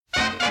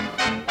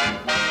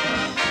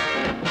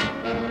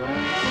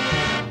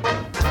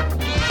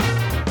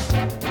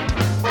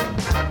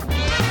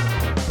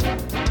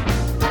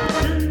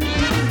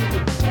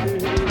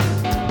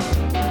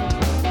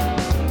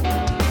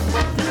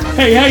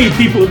Hey,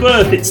 people of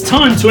Earth, it's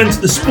time to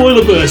enter the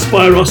Spoilerverse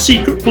via our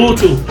secret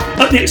portal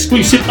at the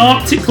exclusive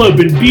Arctic Club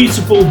in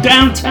beautiful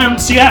downtown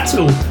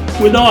Seattle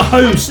with our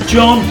hosts,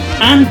 John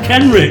and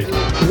Kenrick.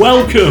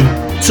 Welcome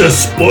to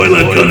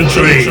Spoiler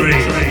Country.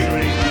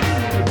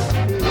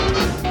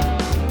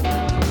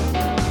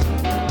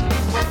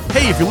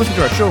 Hey, if you're listening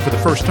to our show for the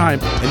first time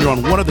and you're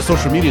on one of the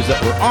social medias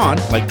that we're on,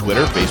 like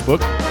Twitter, Facebook,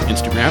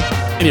 Instagram,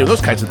 any of those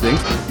kinds of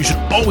things, you should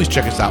always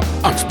check us out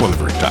on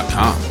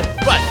Spoilerverse.com.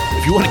 But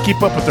if you want to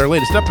keep up with our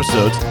latest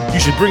episodes, you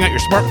should bring out your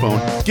smartphone,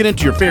 get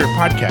into your favorite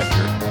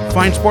podcatcher,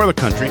 find Spoiler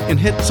Country, and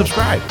hit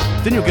subscribe.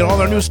 Then you'll get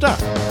all our new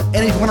stuff. And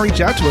if you want to reach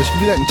out to us, you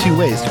can do that in two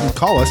ways. You can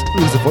call us,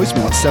 leave us a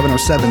voicemail at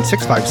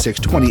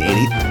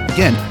 707-656-2080.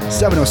 Again,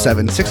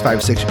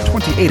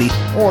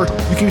 707-656-2080. Or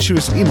you can shoot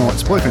us an email at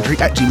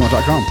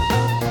spoilercountry@gmail.com.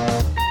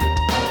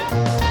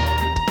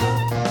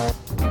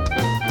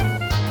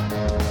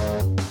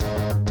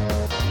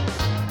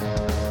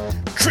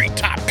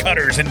 Treetop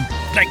cutters and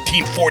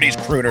 1940s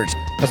crooners.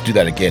 Let's do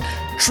that again.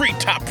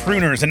 Treetop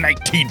pruners and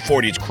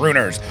 1940s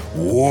crooners.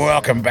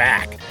 Welcome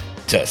back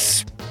to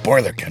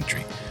Spoiler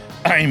Country.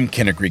 I'm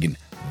Kenneth Regan.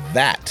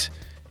 That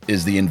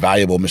is the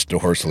invaluable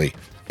Mr. Horsley.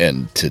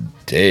 And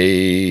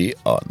today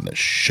on the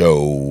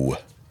show,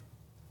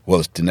 well,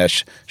 it's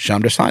Dinesh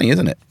Shamdasani,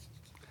 isn't it?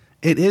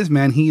 It is,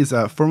 man. He is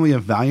formerly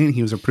of Valiant.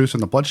 He was a producer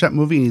on the Bloodshot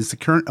movie, and he's the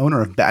current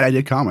owner of Bad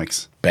Idea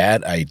Comics.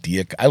 Bad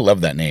Idea. I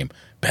love that name.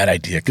 Bad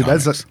Idea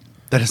Comics.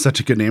 That is such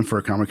a good name for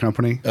a comic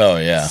company. Oh,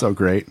 yeah. So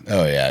great.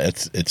 Oh, yeah.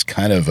 It's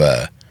kind of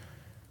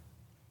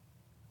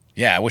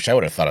yeah, I wish I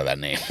would have thought of that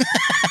name.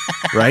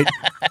 Right?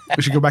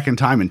 We should go back in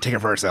time and take it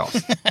for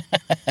ourselves.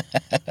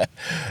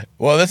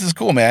 Well, this is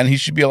cool, man. He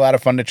should be a lot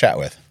of fun to chat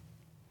with.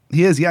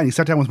 He is, yeah. And he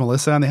sat down with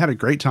Melissa, and they had a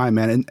great time,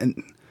 man.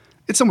 And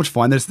it's so much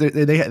fun.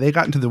 They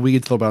got into the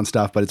weeds a little bit on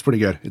stuff, but it's pretty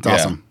good. It's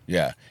awesome.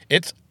 Yeah.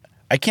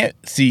 I can't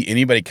see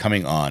anybody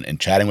coming on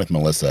and chatting with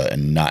Melissa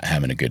and not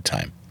having a good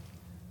time.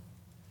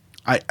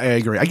 I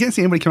agree. I can't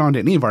see anybody come on to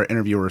any of our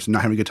interviewers and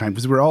not having a good time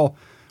because we're all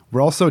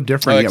so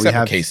different. Oh, except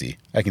for Casey.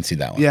 I can see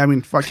that one. Yeah, I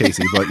mean, fuck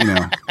Casey, but you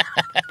know.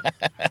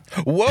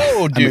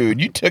 Whoa,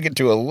 dude, you took it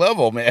to a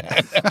level, man.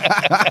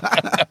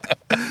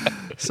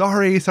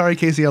 Sorry,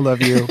 Casey, I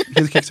love you.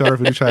 His Kickstarter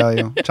Voodoo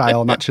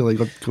Child, not chili.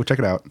 Go check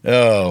it out.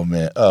 Oh,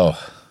 man. Oh.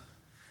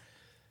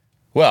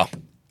 Well,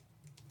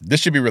 this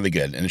should be really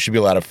good, and it should be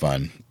a lot of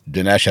fun.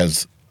 Dinesh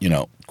has,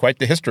 quite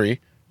the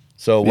history,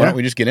 so why don't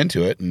we just get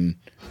into it and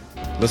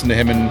listen to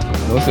him and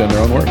Melissa in their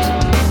own words.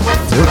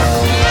 Let's do it.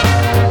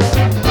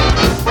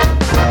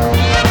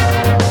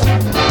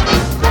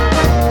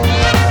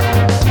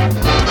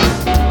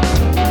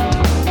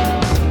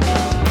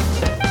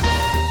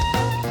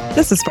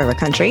 This is Spoiler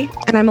Country,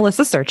 and I'm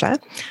Melissa Sercha.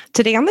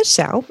 Today on the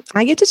show,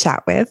 I get to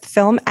chat with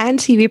film and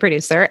TV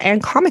producer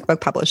and comic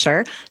book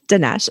publisher,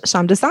 Dinesh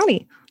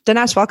Shamdasani.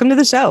 Dinesh, welcome to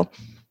the show.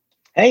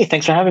 Hey,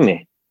 thanks for having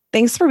me.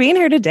 Thanks for being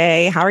here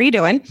today. How are you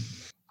doing?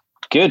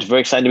 Good.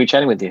 Very excited to be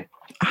chatting with you.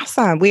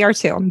 Awesome. We are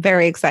too. I'm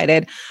very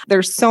excited.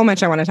 There's so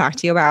much I want to talk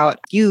to you about.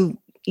 You've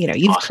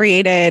awesome.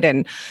 Created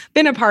and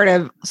been a part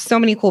of so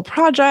many cool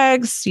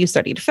projects. You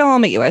studied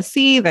film at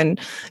USC, then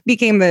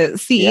became the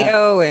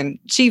CEO and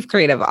chief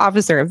creative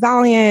officer of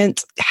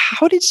Valiant.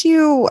 How did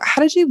you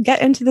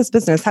get into this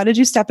business? How did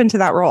you step into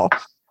that role?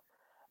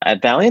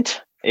 At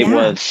Valiant,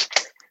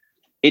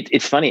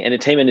 it's funny.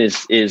 Entertainment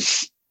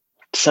is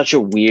such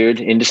a weird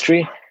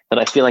industry that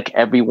I feel like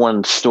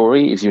everyone's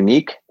story is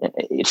unique.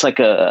 It's like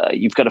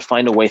you've got to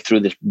find a way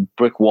through this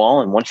brick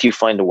wall. And once you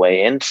find a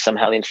way in,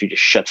 somehow the industry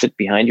just shuts it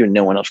behind you and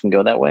no one else can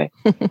go that way.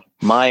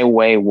 My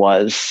way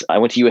was, I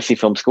went to USC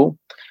Film School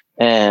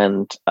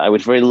and I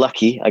was very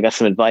lucky. I got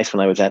some advice when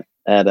I was at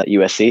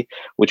USC,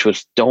 which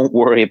was don't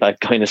worry about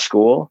going to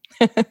school.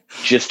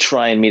 Just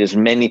try and meet as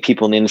many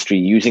people in the industry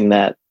using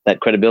that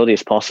credibility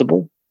as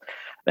possible.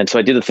 And so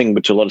I did the thing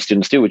which a lot of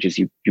students do, which is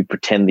you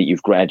pretend that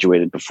you've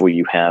graduated before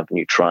you have, and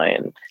you try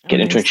and get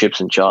internships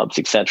and jobs,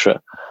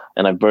 etc.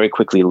 And I very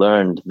quickly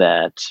learned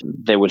that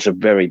there was a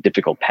very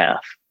difficult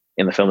path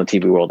in the film and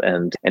TV world.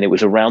 And it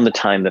was around the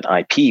time that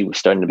IP was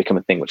starting to become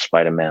a thing with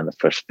Spider-Man, the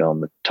first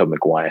film, the Tobey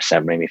Maguire,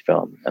 Sam Raimi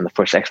film, and the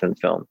first X-Men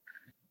film,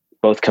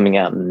 both coming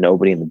out and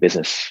nobody in the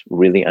business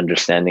really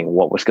understanding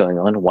what was going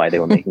on, why they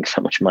were making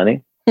so much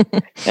money.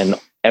 And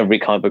every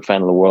comic book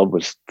fan in the world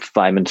was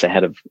 5 minutes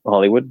ahead of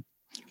Hollywood.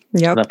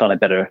 Yep. And I thought I'd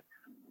better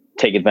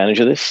take advantage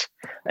of this.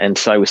 And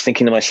so I was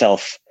thinking to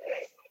myself,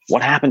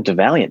 what happened to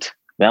Valiant?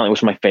 Valiant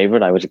was my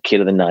favorite. I was a kid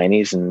of the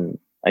 90s and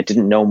I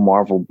didn't know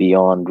Marvel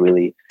beyond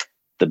really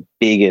the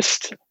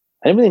biggest.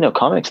 I didn't really know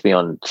comics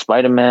beyond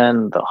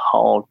Spider-Man, the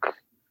Hulk,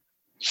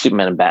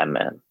 Superman and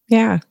Batman.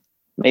 Yeah.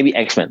 Maybe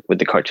X-Men with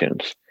the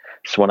cartoons.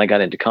 So when I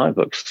got into comic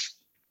books,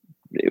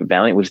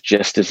 Valiant was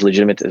just as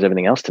legitimate as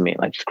everything else to me.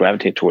 And I just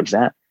gravitated towards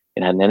that.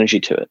 It had an energy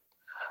to it.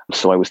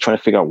 So I was trying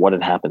to figure out what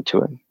had happened to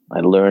it. I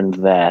learned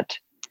that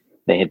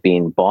they had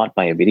been bought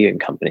by a video game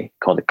company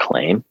called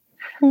Acclaim,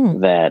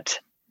 that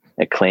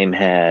Acclaim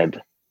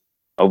had,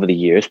 over the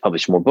years,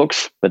 published more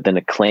books, but then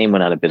Acclaim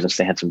went out of business.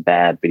 They had some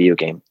bad video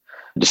game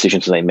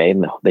decisions that they made,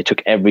 and they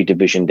took every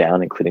division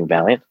down, including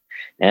Valiant.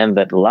 And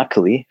that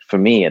luckily for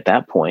me at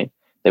that point,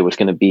 there was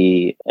going to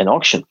be an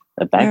auction,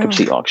 a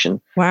bankruptcy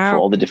auction for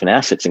all the different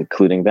assets,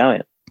 including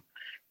Valiant.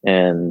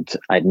 And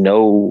I had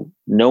no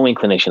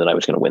inclination that I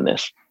was going to win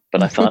this,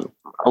 but I thought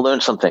I'll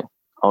learn something.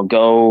 I'll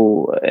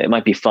go. It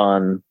might be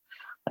fun.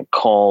 I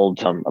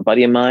called a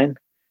buddy of mine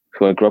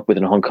who I grew up with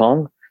in Hong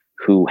Kong,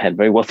 who had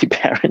very wealthy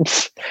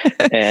parents,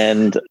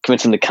 and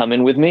convinced him to come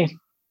in with me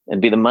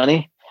and be the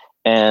money.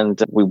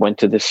 And we went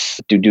to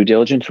this due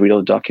diligence, read all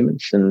the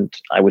documents. And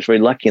I was very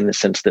lucky in the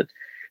sense that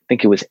I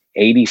think it was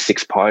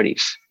 86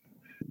 parties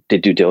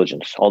did due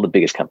diligence, all the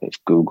biggest companies,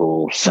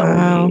 Google,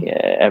 Sony,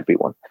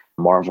 everyone,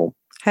 Marvel.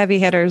 Heavy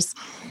hitters.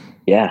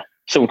 Yeah.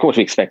 So of course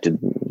we expected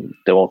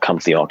they'll all come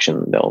to the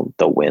auction, they'll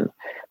win.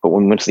 But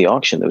when we went to the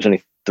auction, there was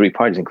only 3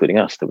 parties, including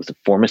us. There was the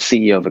former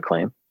CEO of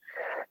Acclaim,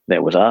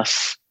 there was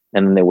us,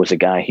 and then there was a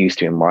guy who used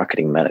to be a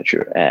marketing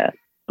manager at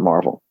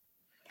Marvel.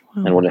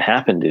 Wow. And what had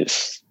happened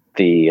is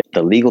the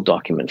legal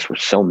documents were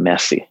so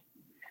messy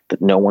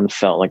that no one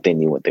felt like they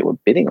knew what they were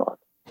bidding on.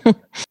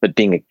 But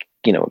being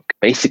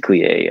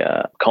basically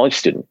a college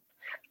student,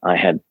 I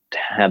had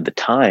the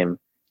time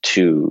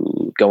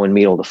to go and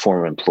meet all the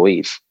former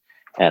employees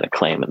at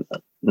Acclaim and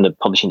in the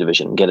publishing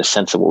division and get a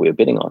sense of what we were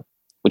bidding on,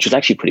 which was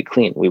actually pretty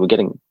clean. We were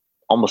getting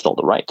almost all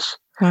the rights.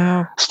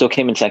 Wow. Still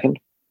came in second.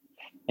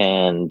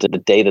 And the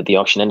day that the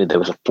auction ended, there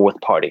was a 4th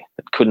party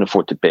that couldn't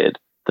afford to bid,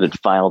 that had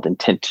filed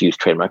intent to use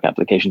trademark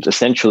applications,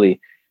 essentially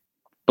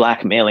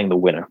blackmailing the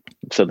winner.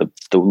 So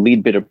the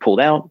lead bidder pulled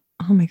out.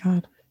 Oh my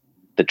God.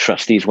 The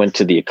trustees went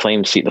to the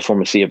Acclaim seat, the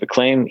former CEO of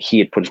Acclaim. He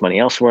had put his money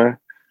elsewhere.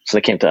 So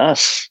they came to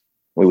us.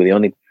 We were the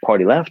only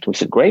party left. We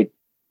said, great,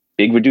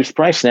 big reduced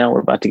price now. We're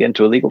about to get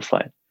into a legal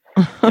fight.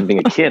 And being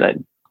a kid, I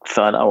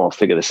thought, oh, I'll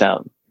figure this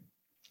out.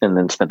 And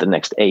then spent the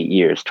next 8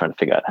 years trying to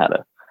figure out how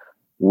to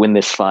win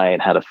this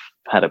fight, how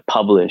to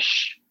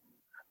publish.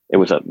 It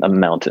was a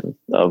mountain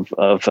of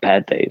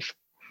bad days.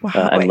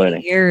 Wow, and learning.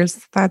 8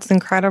 years. That's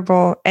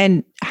incredible.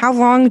 And how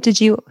long did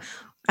you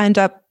end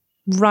up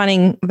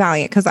running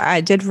Valiant? Because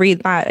I did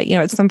read that,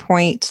 at some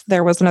point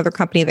there was another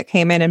company that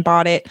came in and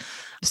bought it.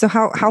 So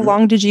how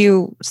long did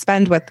you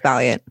spend with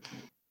Valiant?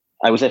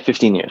 I was at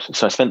 15 years.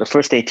 So I spent the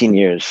first 18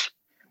 years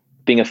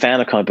being a fan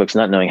of comic books,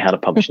 not knowing how to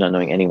publish, not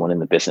knowing anyone in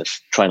the business,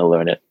 trying to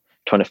learn it,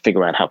 trying to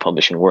figure out how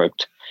publishing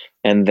worked.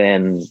 And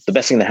then the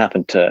best thing that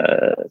happened to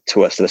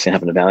us, the best thing that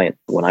happened to Valiant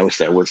when I was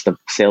there, was the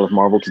sale of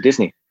Marvel to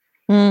Disney.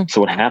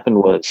 So what happened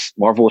was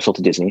Marvel was sold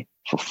to Disney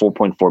for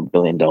 $4.4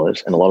 billion.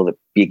 And a lot of the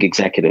big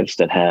executives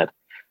that had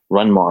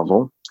run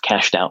Marvel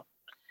cashed out.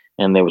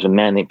 And there was a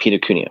man named Peter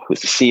Cunha,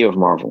 who's the CEO of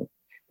Marvel.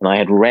 And I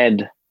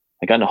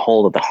got a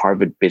hold of the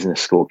Harvard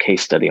Business School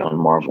case study on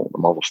Marvel, the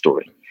Marvel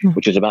story,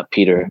 which is about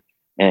Peter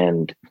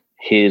and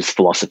his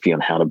philosophy on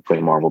how to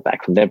bring Marvel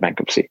back from their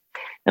bankruptcy.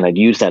 And I'd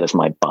use that as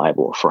my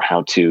Bible for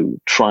how to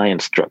try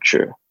and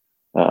structure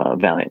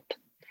Valiant.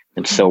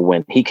 And so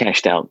when he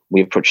cashed out,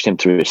 we approached him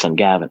through his son,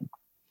 Gavin.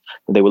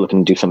 They were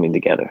looking to do something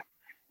together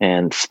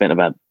and spent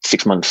about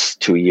 6 months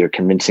to a year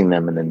convincing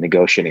them and then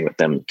negotiating with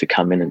them to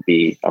come in and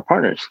be our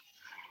partners.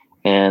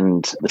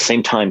 And at the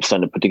same time,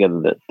 starting to put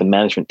together the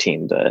management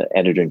team, the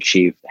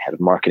editor-in-chief, the head of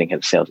marketing, head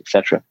of sales,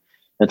 etc.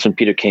 And so when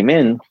Peter came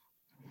in,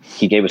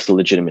 he gave us the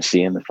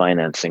legitimacy and the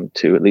financing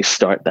to at least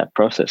start that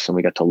process. And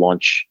we got to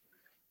launch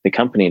the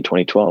company in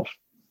 2012.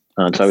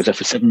 So I was there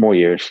for 7 more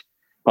years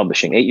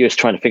publishing, 8 years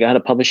trying to figure out how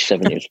to publish,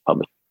 7 years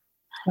publishing.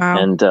 Wow.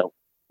 And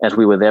as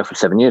we were there for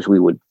 7 years, we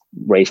would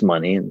raise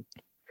money and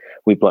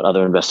we brought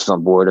other investors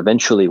on board.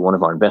 Eventually, one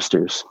of our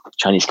investors, a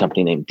Chinese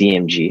company named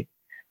DMG,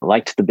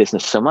 liked the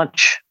business so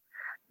much,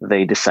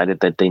 they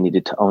decided that they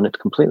needed to own it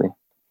completely.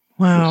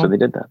 Wow. And so they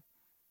did that.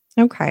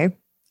 Okay.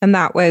 And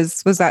that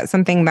was that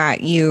something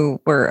that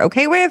you were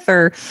okay with,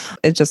 or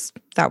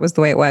that was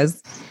the way it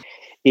was?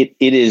 It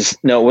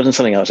wasn't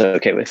something I was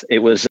okay with. It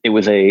was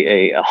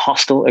a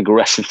hostile,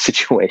 aggressive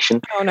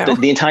situation. Oh no.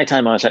 The entire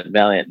time I was at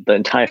Valiant, the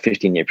entire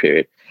 15-year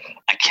period,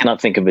 I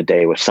cannot think of a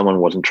day where someone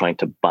wasn't trying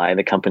to buy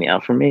the company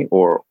out from me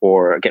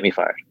or get me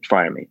fired,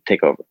 fire me,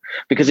 take over.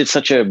 Because it's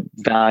such a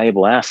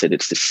valuable asset.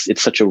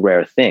 It's such a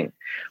rare thing.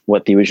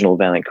 What the original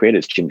Valiant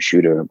creators, Jim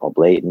Shooter, Bob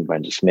Layton,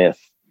 Brandon Smith,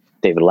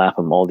 David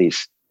Lapham, all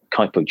these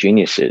comic book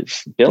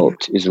geniuses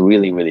built is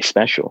really, really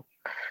special.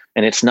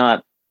 And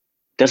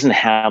doesn't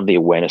have the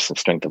awareness and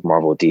strength of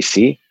Marvel or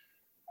DC,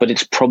 but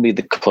it's probably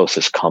the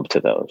closest comp to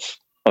those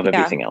of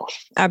everything else.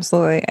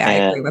 Absolutely. I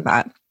agree with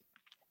that.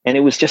 And it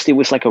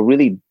was like a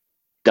really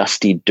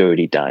dusty,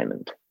 dirty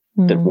diamond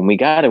that when we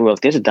got it, we're like,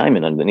 there's a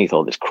diamond underneath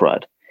all this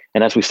crud.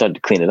 And as we started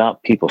to clean it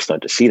up, people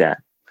started to see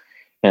that.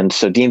 And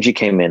so DMG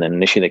came in, and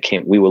initially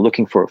we were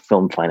looking for a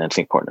film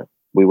financing partner.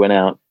 We went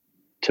out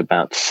to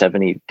about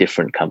 70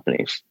 different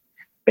companies,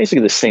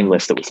 basically the same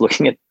list that was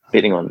looking at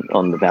bidding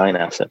on the Valiant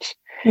assets.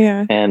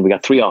 Yeah. And we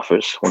got 3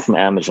 offers, one from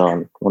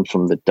Amazon, one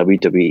from the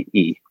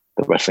WWE,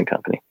 the wrestling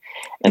company,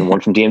 and one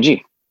from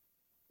DMG.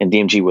 And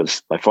DMG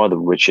was by far the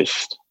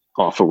richest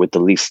offer with the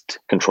least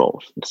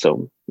controls. And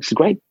so we said,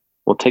 great,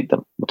 we'll take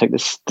them. We'll take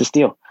this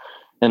deal.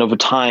 And over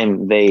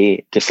time,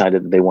 they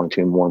decided that they wanted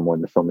to be more and more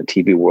in the film and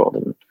TV world.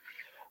 And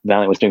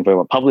Valiant was doing very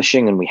well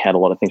publishing, and we had a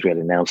lot of things we had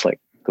announced, like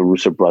the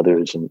Russo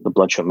brothers and the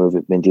Bloodshot movie,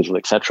 Vin Diesel,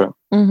 etc.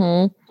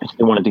 Mm-hmm.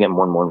 They wanted to get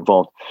more and more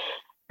involved.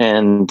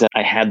 And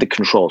I had the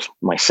controls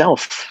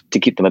myself to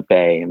keep them at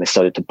bay, and they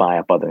started to buy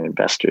up other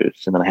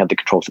investors. And then I had the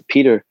controls of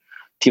Peter,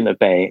 keep them at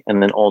bay.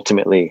 And then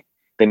ultimately,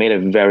 they made a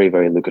very,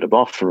 very lucrative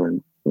offer.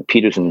 And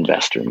Peter's an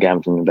investor, and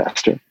Gavin's an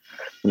investor.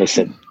 And they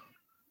said,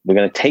 we're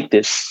going to take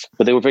this.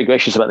 But they were very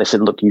gracious about it. They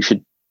said, look, you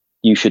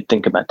should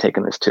think about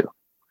taking this too.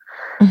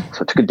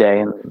 So I took a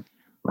day, and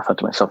I thought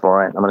to myself, all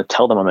right, I'm going to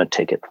tell them I'm going to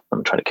take it. I'm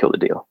going to try to kill the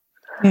deal.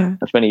 Yeah.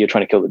 I spent a year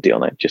trying to kill the deal,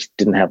 and I just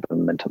didn't have the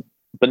momentum.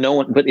 But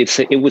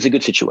it was a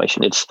good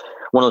situation. It's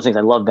one of those things.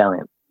 I love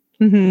Valiant.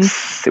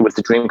 Mm-hmm. It was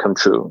the dream come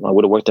true. I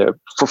would have worked there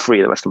for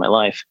free the rest of my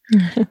life.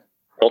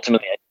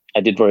 Ultimately,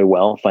 I did very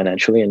well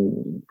financially,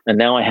 and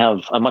now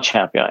I'm much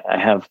happier. I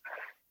have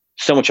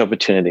so much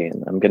opportunity,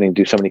 and I'm getting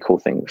to do so many cool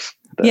things.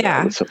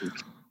 Yeah.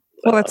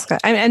 Well, that's good.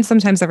 And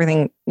sometimes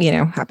everything,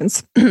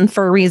 happens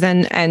for a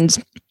reason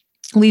and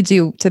leads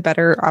you to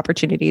better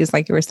opportunities,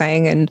 like you were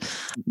saying. And,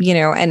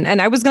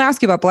 and I was going to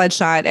ask you about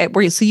Bloodshot.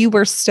 So you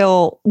were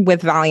still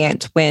with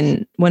Valiant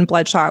when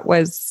Bloodshot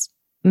was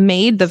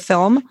made, the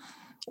film,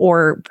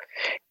 or?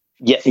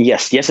 Yeah,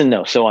 yes and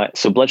no. So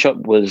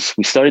Bloodshot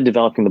we started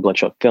developing the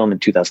Bloodshot film in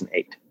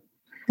 2008.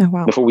 Oh,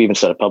 wow. Before we even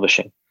started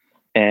publishing.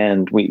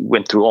 And we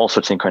went through all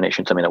sorts of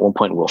incarnations. I mean, at one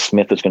point, Will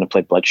Smith was going to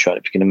play Bloodshot,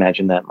 if you can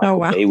imagine that.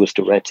 Michael Bay was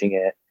directing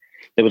it.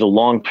 There was a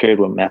long period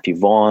where Matthew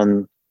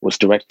Vaughn was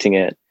directing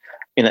it.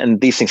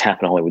 And these things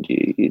happen in Hollywood.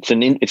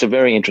 It's a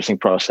very interesting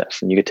process,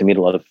 and you get to meet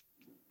a lot of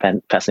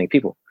fascinating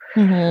people.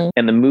 Mm-hmm.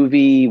 And the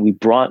movie we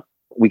got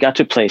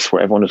to a place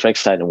where everyone was very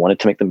excited and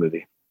wanted to make the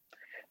movie.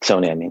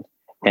 Sony, I mean.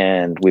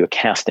 And we were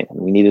casting, and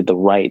we needed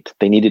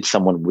they needed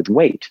someone with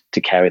weight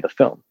to carry the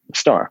film, the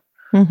star.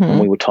 Mm-hmm. And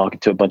we were talking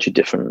to a bunch of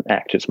different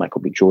actors,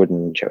 Michael B.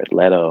 Jordan, Jared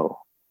Leto,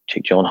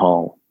 Jake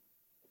Gyllenhaal,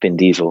 Vin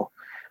Diesel,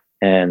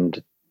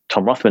 and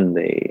Tom Rothman,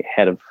 the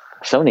head of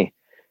Sony.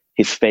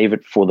 His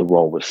favorite for the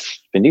role was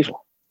Vin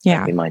Diesel.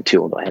 Yeah. In mine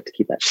too, although I had to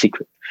keep that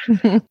secret.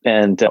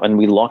 And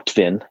we locked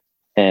Vin,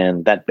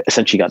 and that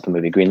essentially got the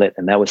movie greenlit.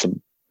 And that was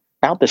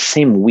about the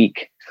same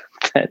week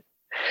that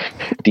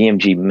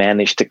DMG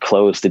managed to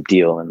close the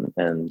deal.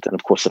 And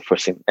of course, the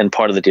first thing, and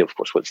part of the deal, of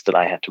course, was that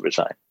I had to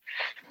resign.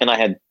 And I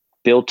had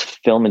built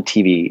film and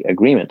TV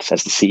agreements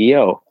as the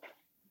CEO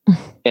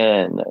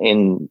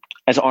and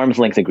as arm's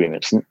length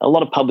agreements. And a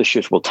lot of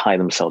publishers will tie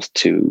themselves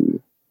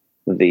to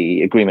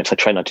the agreements. I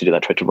tried not to do that.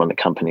 I tried to run the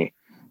company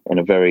in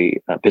a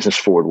very business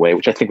forward way,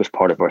 which I think was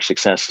part of our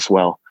success as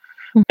well.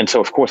 And so,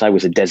 of course, I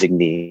was a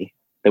designee.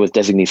 There was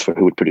designees for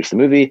who would produce the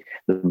movie.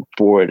 The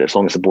board, as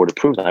long as the board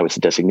approved, I was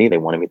the designee. They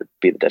wanted me to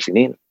be the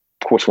designee. And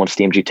of course, once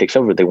DMG takes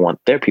over, they want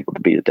their people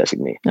to be the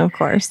designee. Of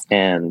course.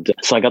 And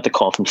so I got the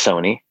call from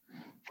Sony,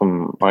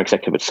 from our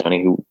executive at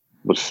Sony, who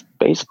was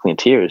basically in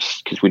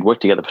tears because we'd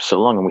worked together for so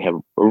long, and we have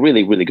a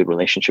really, really good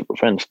relationship with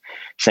friends,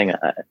 saying,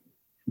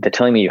 they're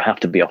telling me you have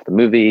to be off the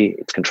movie.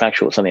 It's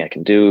contractual. It's something I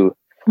can do.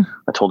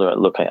 I told her,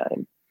 look, I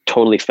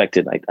totally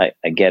expected.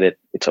 I get it.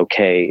 It's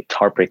okay. It's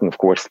heartbreaking, of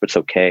course, but it's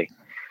okay.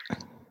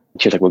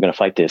 She was like, we're going to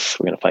fight this.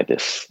 We're going to fight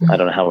this. I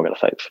don't know how we're going to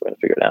fight this. We're going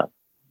to figure it out.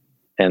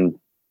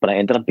 But I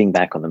ended up being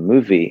back on the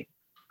movie.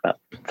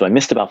 So I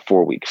missed about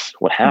 4 weeks.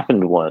 What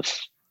happened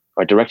was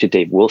our director,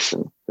 Dave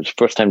Wilson, was a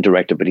first-time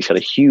director, but he's had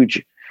a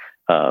huge,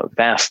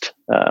 vast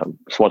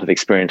swath of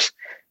experience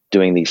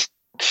doing these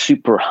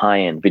super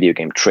high-end video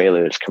game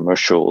trailers,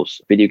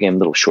 commercials, video game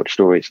little short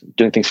stories,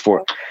 doing things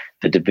for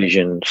The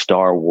Division,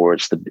 Star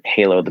Wars, the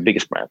Halo, the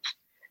biggest brands.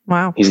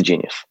 Wow. He's a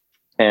genius.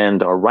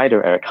 And our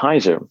writer, Eric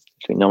Heiser,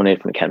 has been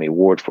nominated for an Academy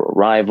Award for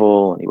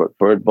Arrival, and he wrote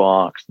Bird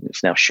Box, and is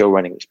now show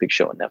running this big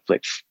show on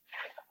Netflix,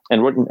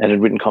 and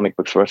had written comic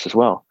books for us as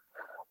well.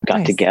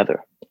 Got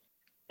together,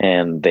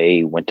 and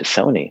they went to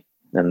Sony,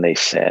 and they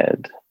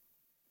said,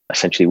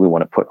 essentially, we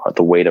want to put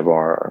the weight of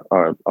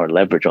our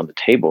leverage on the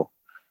table.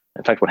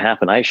 In fact, what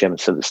happened, I actually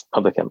haven't said this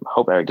publicly. I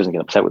hope Eric doesn't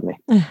get upset with me.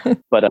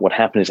 But what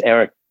happened is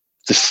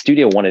the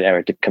studio wanted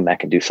Eric to come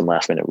back and do some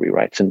last minute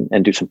rewrites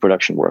and do some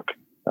production work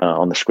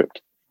on the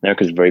script. And Eric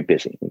was very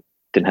busy. He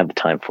didn't have the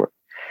time for it.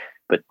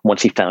 But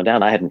once he found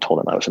out, I hadn't told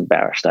him. I was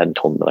embarrassed. I hadn't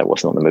told him that I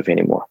wasn't on the movie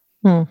anymore.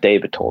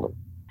 David told him.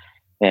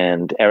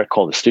 And Eric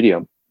called the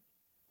studio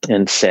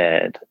and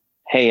said,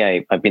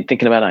 hey, I've been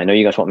thinking about it. I know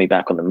you guys want me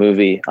back on the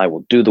movie. I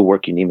will do the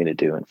work you need me to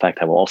do. In fact,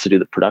 I will also do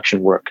the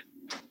production work,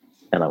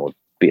 and I will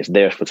be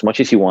there for as much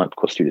as you want. Of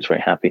course, the studio's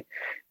very happy,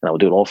 and I will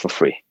do it all for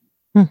free.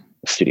 The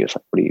studio's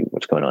like,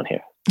 what's going on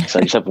here? So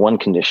I just have one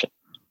condition.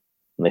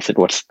 And they said,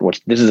 what's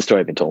this is the story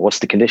I've been told. What's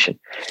the condition?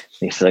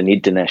 And he said, I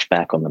need Dinesh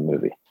back on the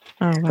movie.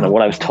 Oh, wow. And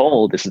what I was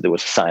told is that there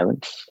was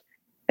silence.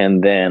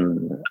 And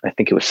then I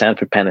think it was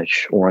Sanford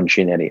Panich or Orange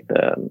Giannetti,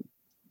 the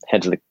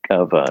heads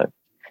of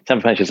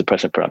Sanford Panich is the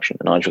president of production,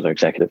 and Orange was our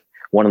executive.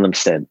 One of them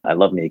said, I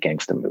love me a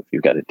gangster move.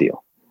 You've got a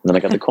deal. And then I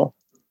got the call.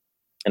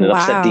 And it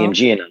upset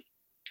DMG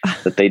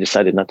enough that they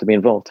decided not to be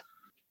involved.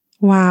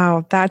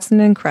 Wow. That's an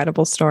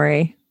incredible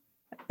story.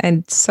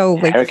 And so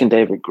Eric and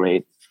Dave are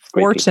great.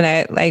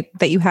 fortunate like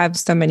that you have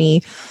so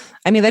many.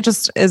 I mean, that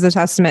just is a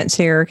testament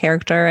to your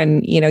character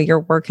and,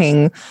 your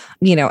working,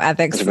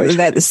 ethics.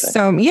 That's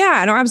so,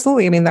 yeah, no,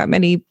 absolutely. I mean, that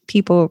many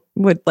people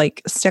would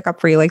like stick up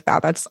for you like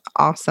that. That's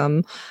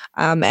awesome.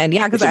 And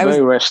yeah, because it's a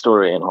very rare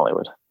story in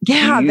Hollywood.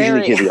 Yeah. You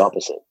usually hear the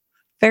opposite.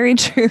 Very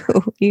true.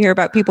 You hear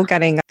about people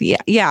getting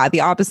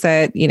the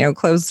opposite,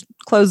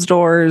 closed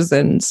doors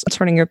and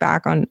turning their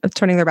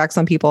backs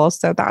on people.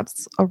 So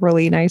that's a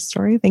really nice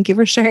story. Thank you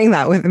for sharing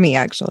that with me,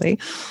 actually.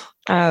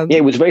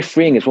 It was very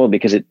freeing as well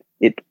because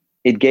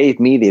it gave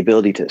me the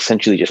ability to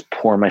essentially just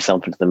pour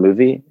myself into the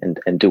movie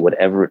and do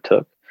whatever it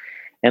took.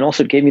 And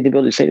also it gave me the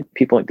ability to say to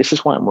people, like, this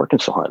is why I'm working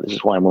so hard. This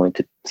is why I'm willing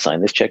to sign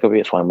this check over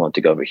here. It's why I'm willing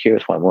to go over here.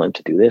 It's why I'm willing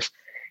to do this.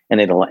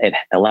 And it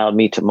allowed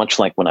me to, much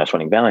like when I was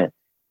running Valiant,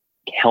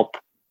 help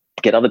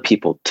get other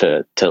people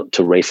to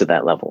race at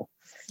that level.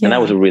 Yeah. And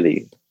that was a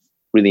really,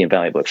 really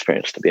invaluable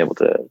experience to be able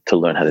to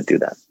learn how to do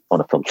that on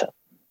a film set.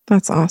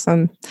 That's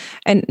awesome.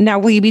 And now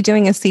will you be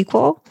doing a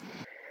sequel?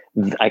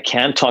 I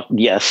can't talk.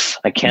 Yes,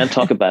 I can't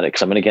talk about it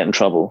because I'm going to get in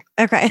trouble.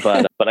 Okay.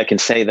 But I can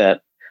say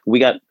that we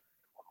got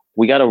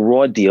a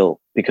raw deal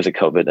because of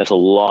COVID. As a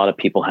lot of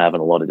people have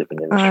in a lot of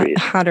different industries.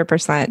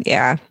 100%.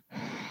 Yeah.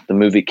 The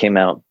movie came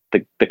out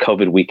the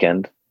COVID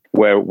weekend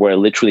where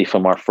literally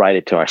from our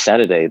Friday to our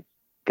Saturday,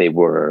 they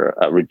were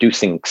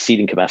reducing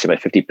seating capacity by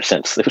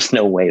 50%. So there was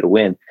no way to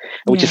win,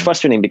 which is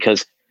frustrating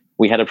because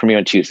we had a premiere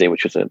on Tuesday,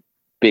 which was a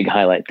big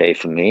highlight day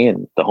for me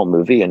and the whole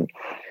movie. And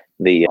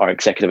our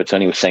executive at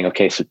Sony was saying,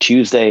 okay, so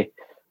Tuesday,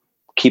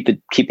 keep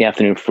the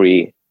afternoon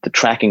free. The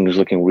tracking is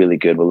looking really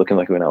good. We're looking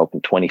like we're going to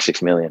open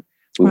 26 million.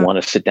 We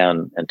want to sit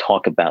down and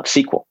talk about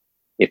sequel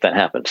if that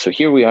happens. So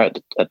here we are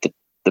at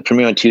the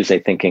premiere on Tuesday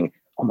thinking,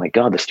 oh my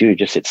God, the studio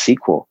just said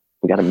sequel.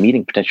 We got a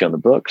meeting potentially on the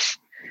books.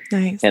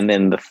 Nice. And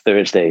then the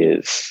Thursday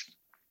is,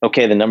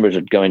 okay, the numbers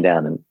are going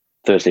down. And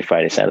Thursday,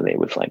 Friday, Saturday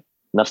was like,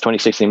 not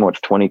 26 anymore.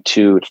 It's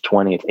 22, it's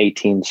 20, it's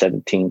 18,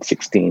 17,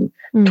 16,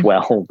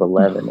 12,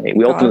 11, 8.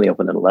 We ultimately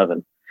opened at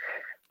 11.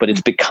 But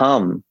it's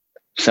become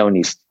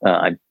Sony's,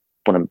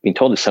 what I'm being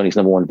told is Sony's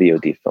number one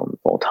VOD film of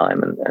all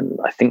time. And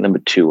I think number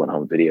 2 on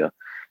home video.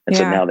 And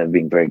so now they're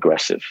being very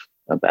aggressive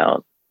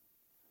about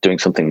doing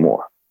something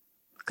more.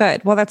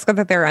 Good. Well, that's good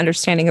that they're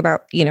understanding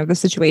about, the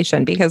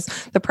situation because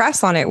the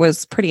press on it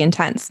was pretty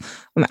intense.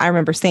 I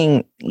remember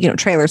seeing,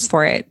 trailers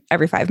for it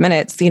every 5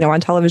 minutes,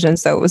 on television.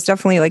 So it was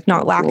definitely like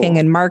not lacking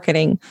in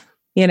marketing,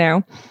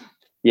 Yeah,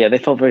 they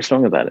felt very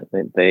strong about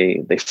it.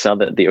 They saw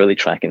that the early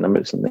tracking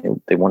numbers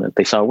and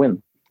they saw a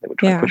win. They would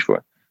try to push for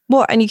it.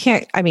 Well, and you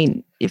can't,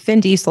 Vin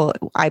Diesel,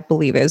 I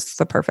believe, is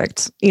the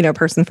perfect,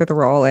 person for the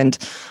role. And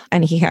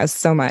he has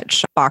so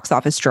much box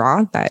office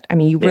draw that,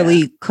 you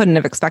really couldn't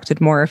have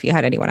expected more if you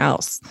had anyone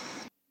else.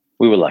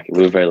 We were lucky.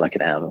 We were very lucky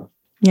to have him.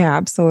 Yeah,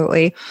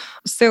 absolutely.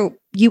 So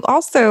you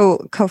also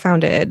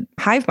co-founded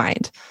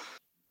HiveMind,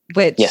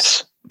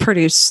 which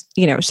produced,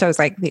 shows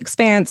like The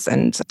Expanse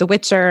and The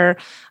Witcher.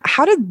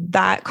 How did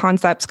that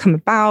concept come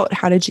about?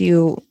 How did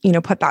you,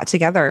 put that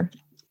together?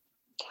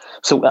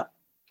 So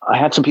I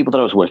had some people that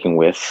I was working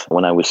with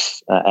when I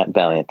was at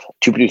Valiant,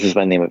 2 producers by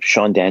the name of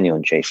Sean Daniel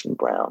and Jason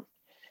Brown.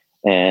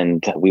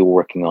 And we were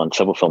working on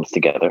several films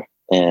together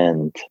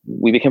and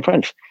we became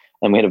friends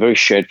and we had a very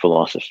shared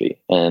philosophy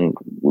and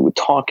we would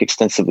talk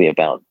extensively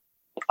about,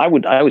 I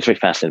was very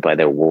fascinated by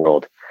their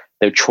world,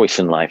 their choice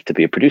in life to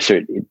be a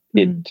producer.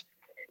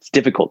 It's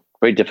difficult,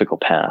 very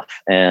difficult path.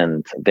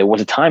 And there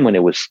was a time when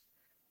it was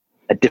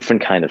a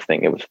different kind of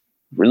thing. It was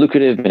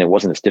lucrative and it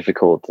wasn't as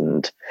difficult.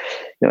 And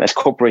as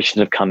corporations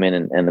have come in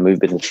and the movie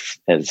business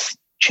has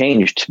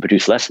changed to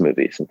produce less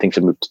movies and things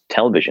have moved to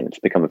television, it's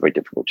become a very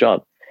difficult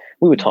job.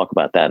 We would talk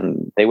about that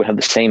and they would have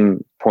the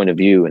same point of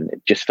view. And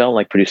it just felt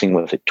like producing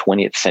was a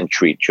 20th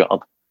century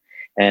job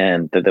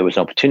and that there was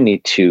an opportunity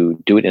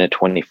to do it in a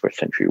 21st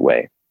century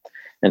way.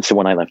 And so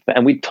when I left,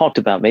 and we talked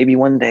about maybe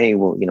one day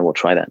we'll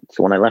try that.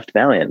 So when I left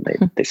Valiant,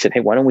 they said, hey,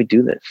 why don't we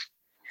do this?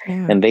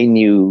 Yeah. And they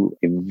knew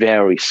a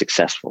very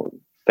successful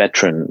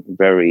veteran,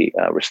 very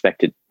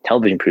respected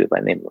television producer by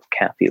the name of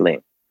Kathy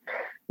Ling.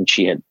 And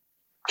she had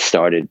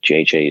started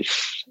J.J.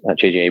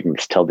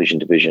 Abrams' television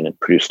division and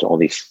produced all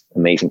these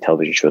amazing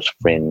television shows,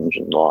 Fringe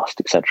and Lost,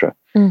 etc.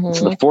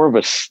 So the 4 of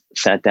us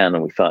sat down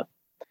and we thought,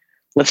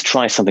 let's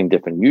try something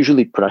different.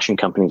 Usually production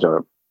companies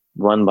are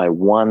run by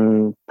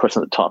one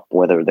person at the top,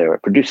 whether they're a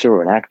producer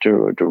or an actor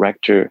or a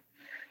director,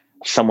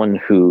 someone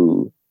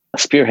who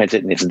spearheads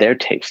it and it's their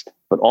taste,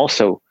 but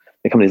also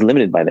the company is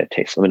limited by their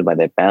taste, limited by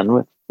their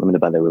bandwidth, limited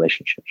by their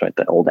relationships, right?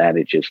 The old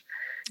adage is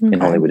in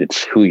Hollywood,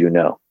 it's who you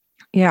know.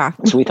 Yeah.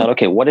 So we thought,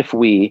 okay, what if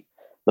we,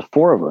 the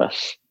 4 of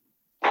us,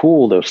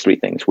 pool those 3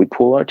 things? We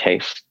pool our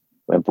taste,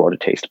 we have broader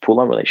taste, pool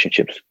our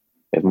relationships,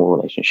 we have more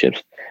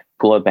relationships,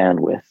 pool our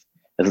bandwidth.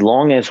 As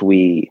long as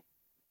we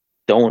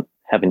don't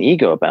have an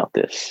ego about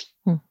this,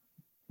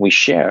 we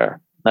share.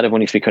 Not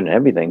everyone needs to be cutting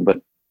everything,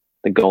 but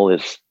the goal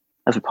is,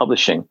 as we're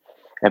publishing,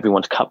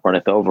 everyone's cup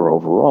runneth over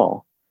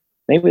overall.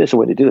 Maybe there's a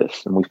way to do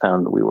this. And we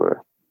found we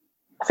were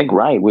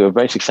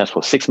very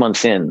successful 6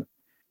 months in,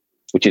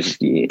 which is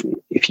the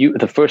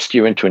first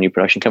year into a new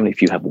production company,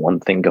 if you have one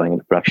thing going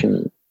into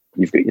production,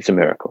 It's a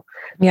miracle.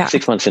 Yeah.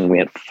 6 months in, we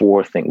had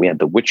 4 things. We had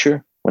The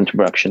Witcher went to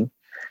production.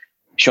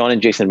 Sean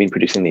and Jason had been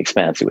producing The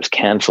Expanse. It was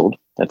canceled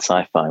at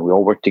Sci-Fi. We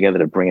all worked together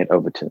to bring it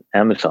over to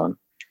Amazon.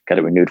 Got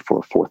it renewed for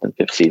a 4th and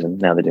 5th season.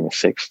 Now they're doing a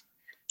 6th.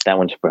 That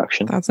went to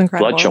production. That's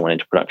incredible. Bloodshot went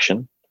into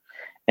production.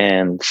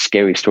 And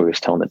Scary Stories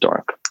Tell in the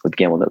Dark with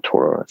Guillermo del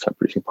Toro as our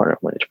producing partner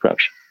went into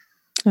production.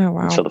 Oh,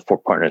 wow. And so the 4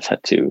 partners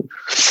had to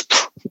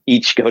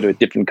each go to a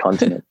different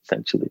continent,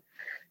 essentially,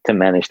 to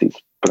manage these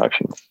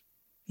productions.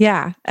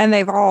 Yeah. And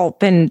they've all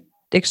been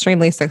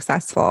extremely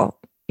successful,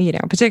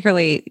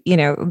 particularly,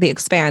 The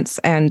Expanse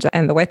and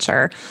The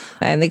Witcher.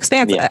 And The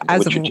Expanse,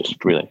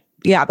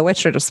 The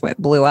Witcher just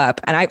blew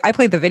up. And I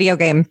played the video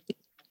game.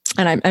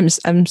 And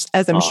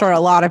I'm sure a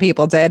lot of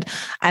people did.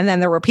 And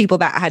then there were people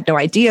that had no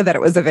idea that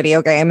it was a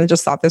video game and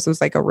just thought this was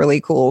like a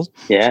really cool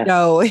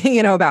show,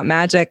 about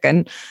magic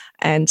and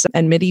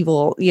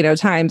medieval,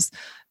 times.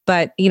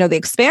 But, The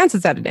Expanse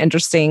is at an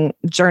interesting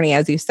journey,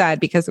 as you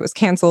said, because it was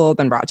canceled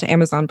and brought to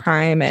Amazon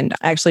Prime. And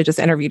I actually just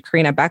interviewed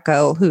Karina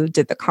Becco, who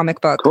did the comic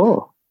book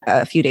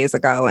a few days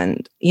ago.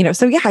 And,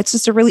 so yeah, it's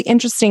just a really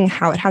interesting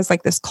how it has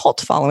like this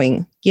cult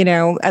following,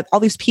 all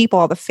these people,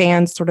 all the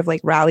fans sort of like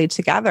rallied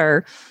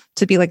together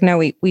to be like, no,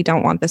 we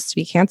don't want this to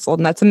be canceled.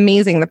 And that's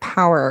amazing, the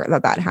power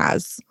that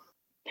has.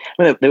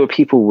 Well, there were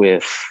people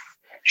with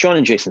Sean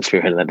and Jason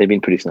spearheaded that. They've been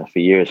producing that for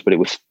years, but it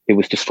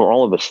was just for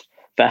all of us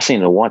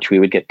fascinating to watch. We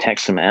would get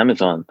texts from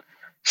Amazon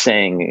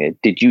saying,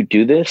 did you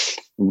do this?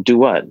 Do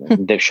what?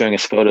 They're showing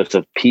us photos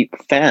of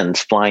fans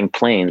flying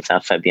planes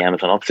outside the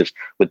Amazon offices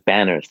with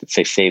banners that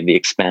say Save the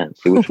Expanse.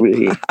 It was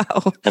really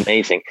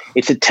amazing.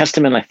 It's a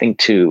testament, I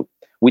think,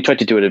 we tried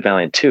to do it at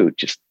Valiant too,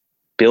 just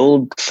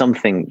build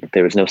something that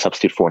there is no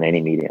substitute for in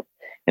any medium.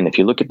 And if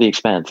you look at The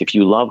Expanse, if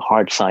you love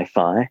hard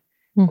sci-fi,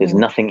 there's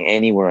nothing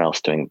anywhere else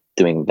doing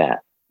that.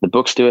 The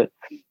books do it,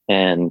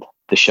 and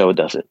the show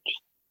does it.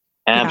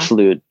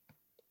 Absolute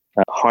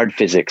hard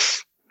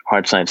physics,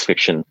 hard science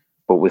fiction,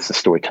 but with the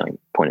storytelling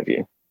point of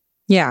view.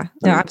 Yeah,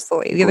 no,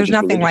 absolutely. Yeah, there's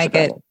nothing like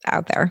it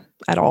out there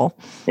at all.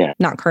 Yeah,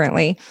 not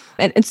currently.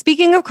 And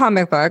speaking of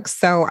comic books,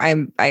 so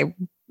I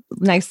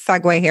nice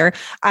segue here.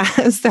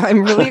 So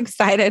I'm really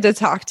excited to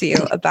talk to you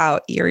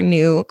about your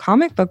new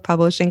comic book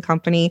publishing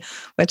company,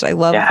 which I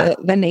love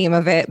the name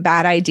of it,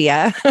 Bad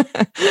Idea.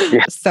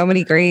 So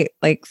many great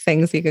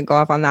things you can go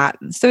off on that.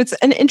 So it's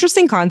an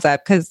interesting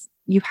concept because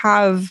you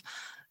have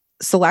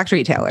select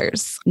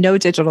retailers, no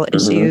digital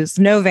issues,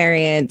 no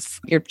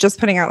variants. You're just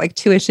putting out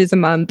 2 issues a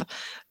month.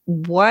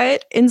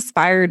 What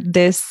inspired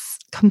this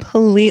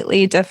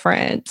completely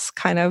different,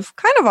 kind of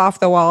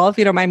off the wall, if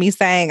you don't mind me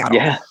saying?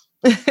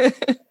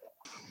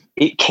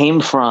 It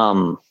came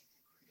from,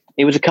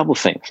 it was a couple of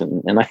things.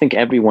 And I think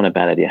everyone at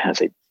Bad Idea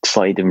has a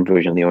slightly different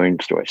version of the origin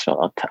story.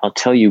 So I'll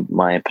tell you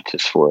my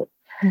impetus for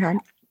it. Okay.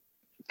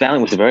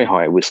 Valiant was very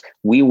hard.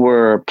 We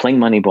were playing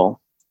Moneyball.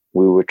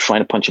 We were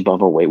trying to punch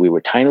above our weight. We were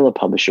a tiny little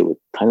publisher with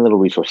tiny little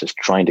resources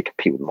trying to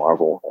compete with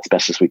Marvel as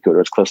best as we could,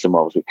 or as close to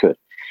Marvel as we could.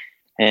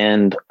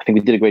 And I think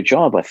we did a great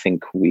job. I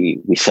think we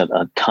set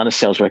a ton of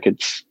sales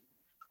records.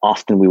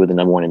 Often we were the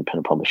number 1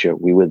 independent publisher.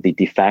 We were the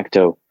de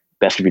facto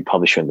best reviewed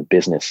publisher in the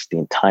business the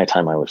entire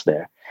time I was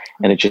there.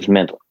 And it just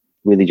meant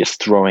really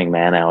just throwing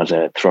man hours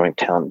at it, throwing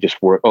talent, just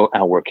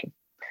outworking.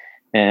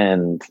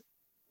 And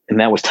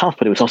that was tough,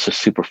 but it was also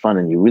super fun.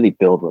 And you really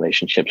build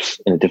relationships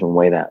in a different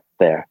way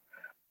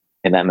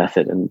in that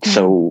method. And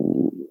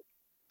so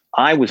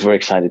I was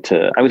very sad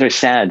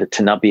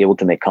to not be able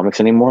to make comics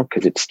anymore,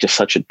 because it's just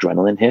such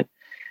adrenaline hit.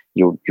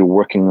 You're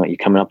working, you're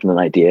coming up with an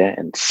idea,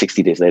 and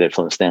 60 days later it's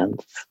on the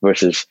stand,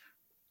 versus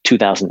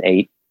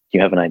 2008, you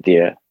have an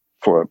idea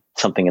for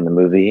something in the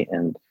movie,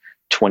 and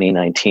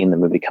 2019 the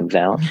movie comes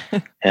out,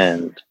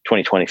 and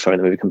 2020,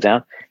 the movie comes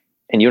out,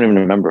 and you don't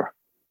even remember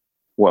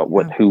why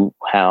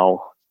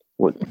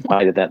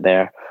did that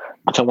there.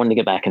 So I wanted to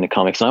get back into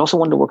comics, and I also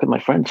wanted to work with my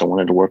friends. I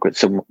wanted to work with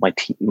some of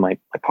my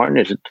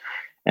partners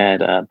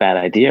at Bad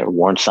Idea,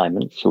 Warren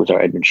Simons, who was our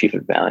editor-in-chief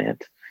at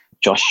Valiant,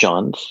 Josh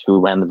Johns,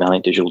 who ran the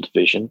Valiant digital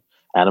division,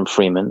 Adam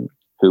Freeman,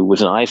 who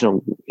was an Eisner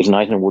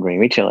award-winning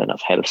retailer and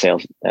head of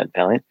sales at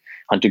Valiant,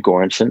 Hunter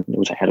Goranson, who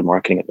was a head of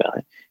marketing at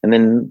Valiant, and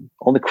then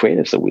all the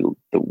creatives that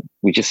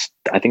we just,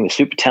 I think they're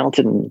super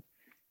talented, and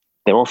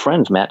they're all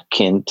friends. Matt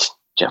Kint,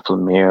 Jeff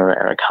Lemire,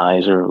 Eric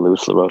Heiser,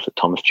 Louis LaRosa,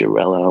 Thomas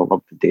Giorello,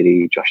 Rob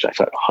Diddy, Josh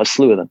Dysart, a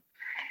slew of them.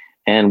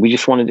 And we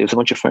just it was a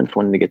bunch of friends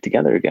wanting to get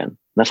together again. And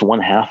that's one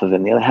half of it.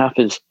 And the other half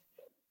is,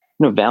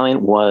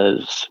 Valiant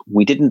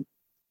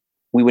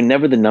we were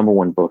never the number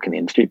 1 book in the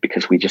industry,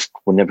 because we just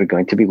were never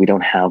going to be. We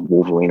don't have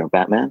Wolverine or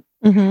Batman.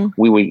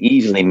 We were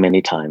easily,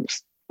 many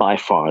times, by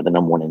far, the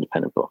number 1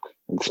 independent book.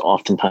 And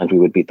oftentimes we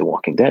would beat The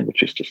Walking Dead,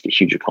 which is just a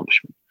huge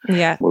accomplishment.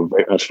 Yeah.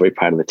 I was very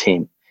proud of the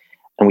team.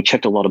 And we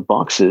checked a lot of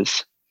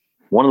boxes.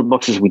 One of the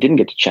boxes we didn't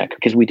get to check,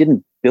 because we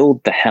didn't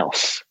build the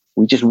house.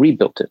 We just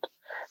rebuilt it.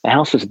 The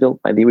house was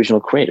built by the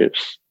original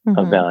creators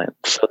of Valiant.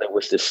 So there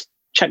was this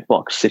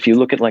checkbox. If you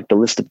look at the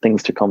list of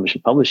things to accomplish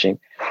in publishing,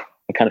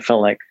 I kind of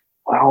felt like,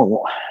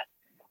 wow,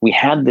 we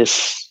had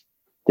this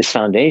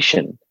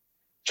foundation.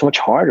 So much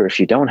harder if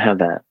you don't have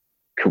that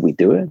Could we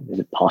do it? Is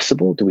it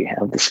possible? Do we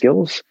have the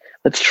skills?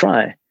 Let's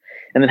try.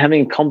 And then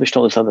having accomplished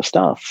all this other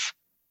stuff,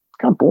 it's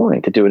kind of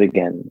boring to do it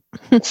again.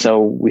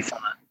 So we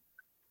thought,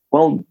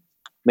 well,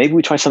 maybe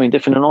we try something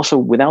different. And also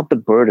without the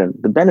burden,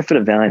 the benefit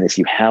of Valiant is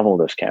you have all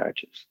those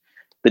characters.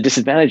 The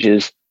disadvantage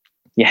is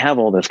you have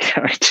all those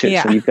characters.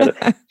 Yeah. So you've got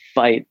to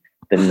fight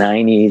the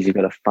 90s. You've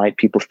got to fight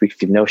people's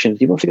preconceived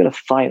notions. You've also got to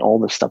fight all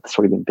the stuff that's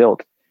already been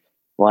built.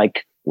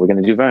 Like, we're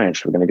going to do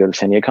variants. We're going to go to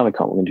San Diego Comic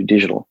Con. We're going to do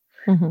digital.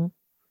 Mm-hmm.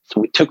 So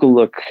we took a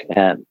look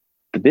at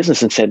the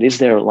business and said, is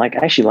there, like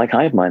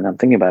Hive Mind, I'm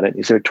thinking about it,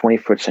 is there a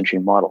 21st century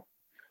model?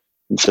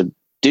 And so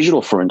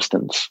digital, for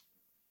instance,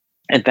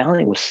 and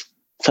Valiant was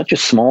such a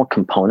small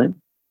component,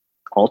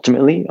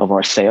 ultimately, of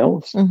our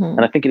sales. Mm-hmm.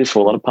 And I think it is for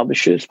a lot of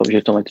publishers.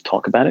 Publishers don't like to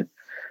talk about it.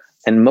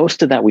 And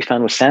most of that we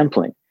found was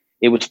sampling.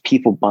 It was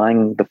people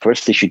buying the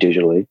first issue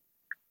digitally,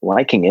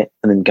 liking it,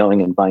 and then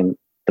going and buying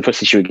the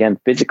first issue again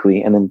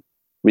physically, and then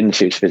reading the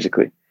series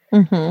physically.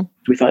 Mm-hmm.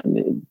 We thought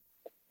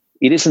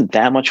it isn't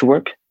that much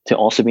work to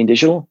also be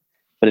digital,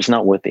 but it's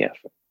not worth the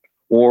effort.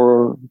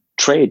 Or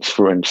trades,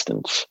 for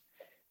instance.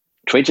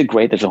 Trades are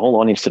great. There's a whole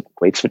audience that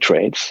waits for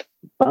trades,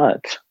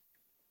 but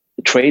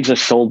the trades are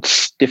sold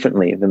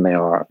differently than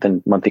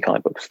monthly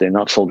comic books. They're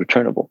not sold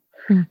returnable.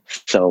 Mm.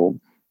 So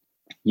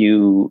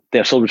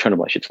they're sold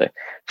returnable, I should say.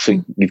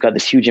 So you've got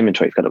this huge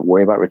inventory. You've got to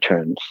worry about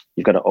returns.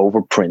 You've got to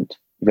overprint.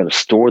 You've got to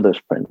store those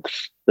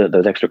prints,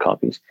 those extra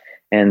copies.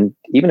 And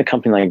even a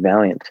company like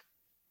Valiant,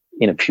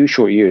 in a few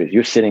short years,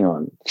 you're sitting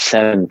on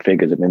 7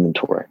 figures of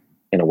inventory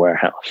in a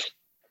warehouse.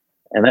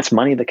 And that's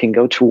money that can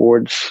go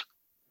towards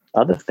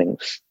other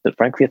things that,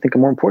 frankly, I think are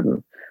more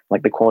important,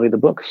 like the quality of the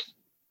books.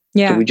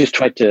 Yeah. So we just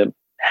tried to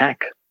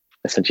hack,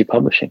 essentially,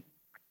 publishing.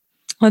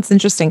 That's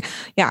interesting.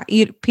 Yeah.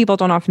 People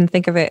don't often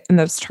think of it in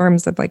those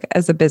terms of like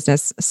as a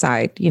business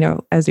side,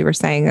 as you were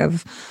saying,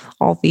 of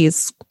all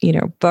these,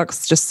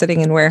 books just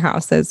sitting in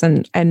warehouses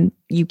and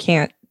you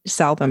can't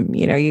sell them,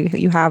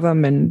 you have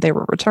them and they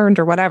were returned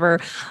or whatever.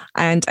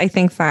 And I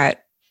think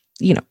that,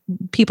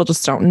 people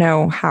just don't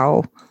know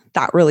how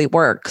that really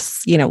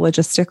works,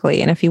 logistically.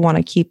 And if you want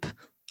to keep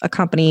a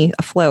company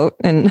afloat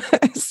and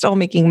still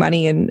making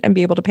money and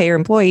be able to pay your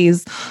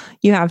employees,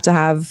 you have to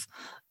have,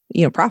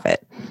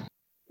 profit.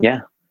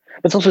 Yeah.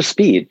 But it's also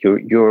speed.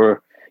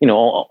 Everyone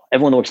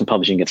that works in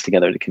publishing gets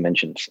together at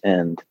conventions,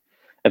 and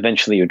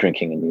eventually you're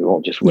drinking and you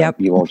all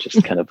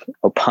just kind of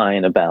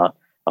opine about,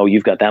 oh,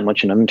 you've got that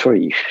much in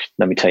inventory.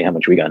 Let me tell you how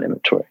much we got in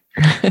inventory.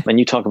 And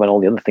you talk about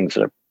all the other things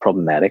that are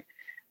problematic.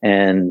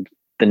 And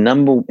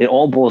it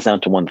all boils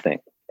down to one thing.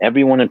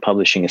 Everyone in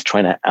publishing is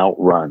trying to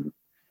outrun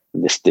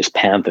this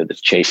panther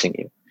that's chasing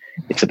you.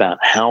 It's about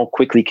how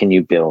quickly can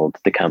you build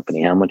the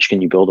company? How much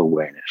can you build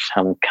awareness?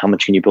 How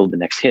much can you build the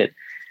next hit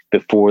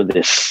before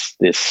this,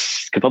 because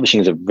publishing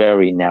is a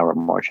very narrow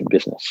margin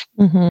business.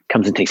 Mm-hmm.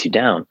 Comes and takes you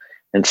down.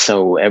 And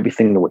so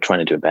everything that we're trying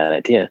to do about that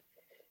idea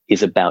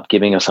is about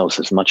giving ourselves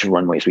as much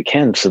runway as we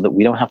can so that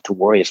we don't have to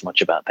worry as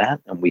much about that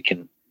and we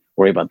can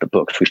worry about the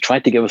books. We've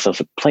tried to give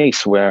ourselves a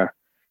place where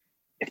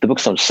if the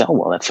books don't sell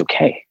well, that's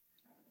okay.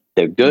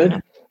 They're good. Yeah.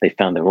 They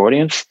found their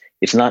audience.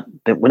 It's not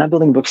that we're not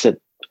building books that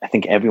I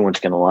think everyone's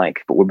going to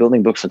like, but we're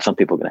building books that some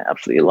people are going to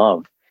absolutely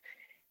love.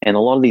 And a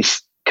lot of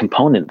these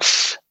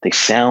components, they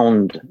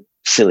sound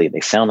silly. They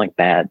sound like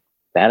bad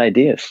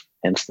ideas.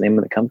 Hence the name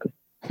of the company.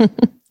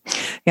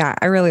 Yeah,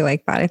 I really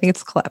like that. I think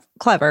it's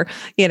clever,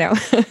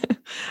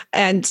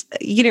 and,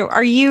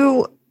 are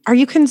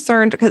you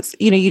concerned because,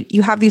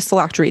 you have these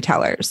select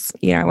retailers,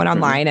 I went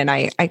online and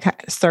I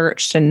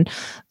searched and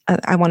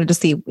I wanted to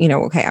see,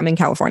 okay, I'm in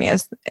California.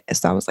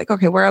 So I was like,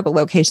 okay, where are the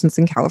locations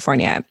in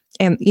California?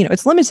 And,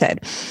 it's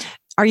limited.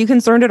 Are you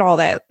concerned at all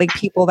that like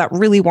people that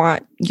really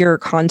want your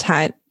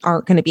content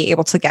aren't going to be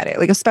able to get it?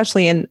 Like,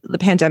 especially in the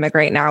pandemic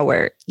right now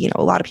where,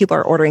 a lot of people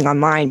are ordering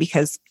online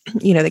because,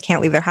 they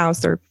can't leave their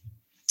house or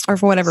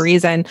for whatever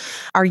reason.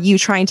 Are you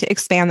trying to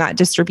expand that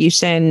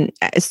distribution,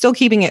 still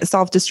keeping it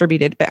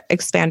self-distributed, but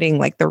expanding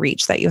like the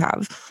reach that you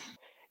have?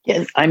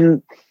 Yeah,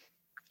 I'm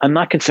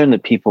not concerned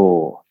that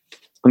people,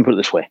 let me put it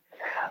this way.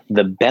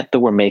 The bet that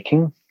we're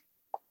making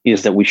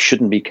is that we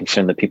shouldn't be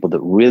concerned that people that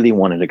really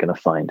want it are going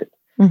to find it.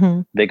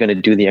 Mm-hmm. They're going to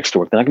do the extra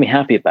work. They're not going to be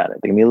happy about it.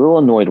 They're going to be a little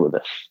annoyed with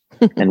us.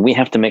 And we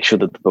have to make sure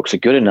that the books are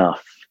good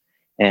enough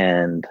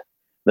and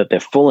that they're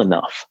full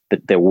enough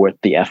that they're worth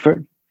the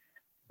effort.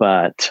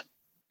 But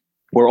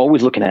we're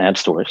always looking at ad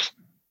stores.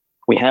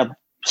 We have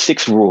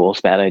 6 rules,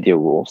 bad idea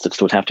rules that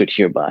stores have to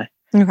adhere by.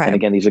 Okay. And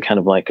again, these are kind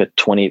of like a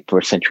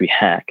 21st century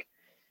hack.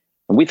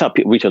 And we thought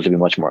retailers would be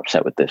much more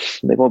upset with this.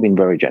 They've all been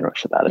very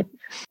generous about it.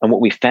 And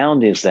what we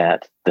found is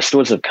that the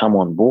stores that have come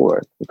on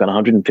board, we've got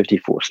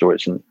 154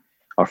 stores in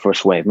our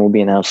first wave, and we'll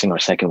be announcing our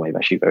second wave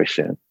actually very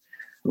soon.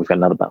 We've got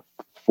another about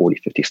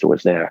 40, 50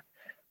 stores there.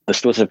 The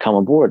stores that have come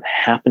on board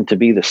happen to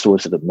be the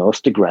stores that are the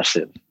most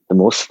aggressive, the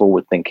most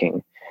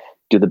forward-thinking,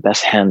 do the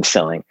best hand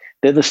selling.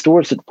 They're the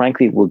stores that,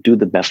 frankly, will do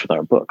the best with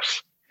our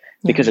books.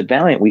 Because at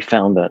Valiant, we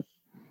found that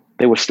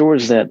there were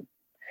stores that,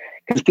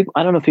 because people,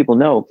 I don't know if people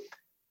know,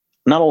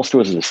 not all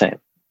stores are the same.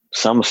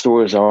 Some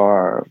stores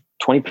are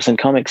 20%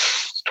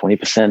 comics,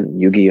 20%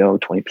 Yu-Gi-Oh,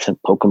 20%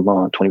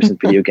 Pokemon,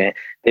 20% video game.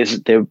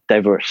 They're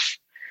diverse.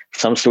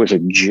 Some stores are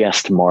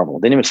just Marvel.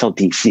 They didn't even sell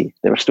DC.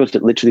 There are stores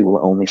that literally will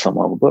only sell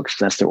Marvel books.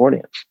 That's their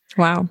audience.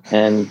 Wow.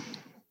 And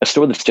a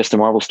store that's just a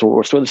Marvel store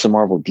or a store that's a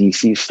Marvel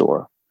DC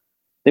store,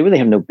 they really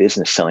have no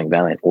business selling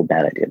Valiant or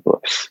Bad Idea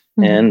books.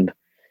 And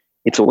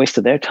it's a waste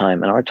of their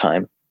time and our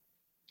time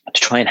to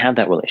try and have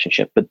that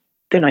relationship. But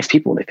they're nice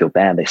people. They feel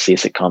bad. They see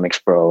us at Comics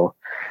Pro.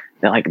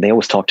 They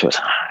always talk to us.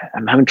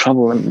 I'm having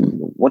trouble. And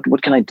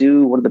what can I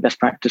do? What are the best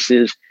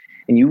practices?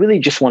 And you really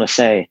just want to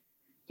say,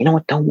 you know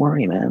what? Don't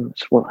worry, man.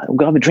 We'll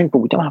have a drink, but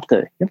we don't have to.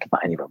 You don't have to buy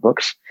any of our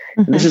books.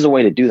 And this is a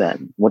way to do that.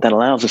 What that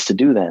allows us to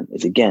do then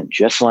is, again,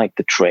 just like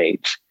the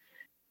trades,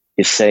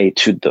 is say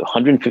to the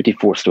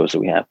 154 stores that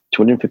we have,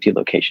 250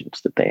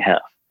 locations that they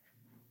have,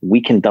 we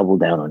can double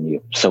down on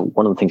you. So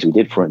one of the things we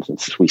did, for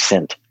instance, is we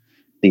sent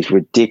these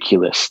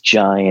ridiculous,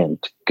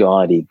 giant,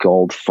 gaudy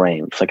gold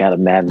frames, like out of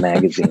Mad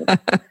Magazine,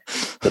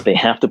 that they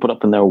have to put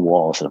up in their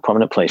walls in a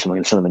prominent place, and we're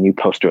going to send them a new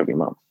poster every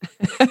month.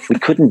 We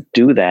couldn't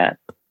do that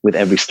with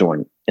every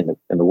store in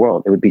the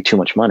world. It would be too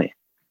much money.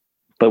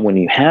 But when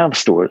you have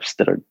stores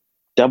that are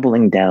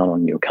doubling down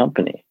on your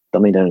company,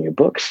 doubling down on your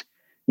books,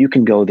 you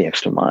can go the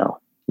extra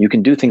mile. You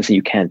can do things that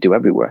you can't do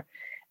everywhere.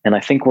 And I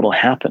think what will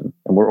happen,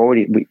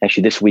 and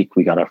actually this week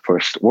we got our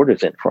first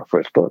orders in for our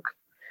first book.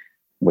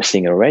 We're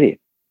seeing it already.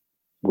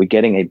 We're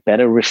getting a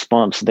better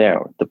response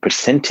there. The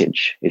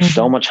percentage is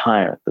so much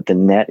higher that the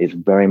net is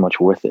very much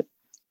worth it.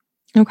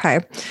 Okay.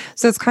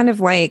 So it's kind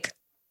of like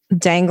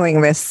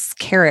dangling this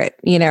carrot,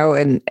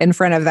 in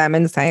front of them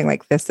and saying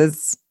like, this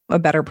is a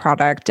better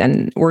product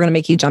and we're going to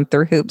make you jump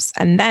through hoops.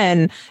 And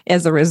then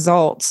as a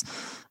result,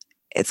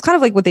 it's kind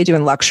of like what they do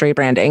in luxury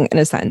branding in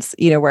a sense,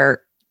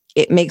 where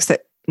it makes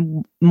it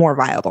more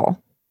viable.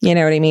 You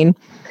know what I mean?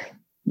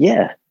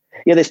 Yeah.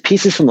 Yeah. There's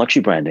pieces from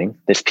luxury branding.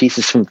 There's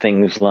pieces from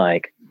things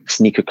like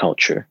sneaker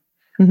culture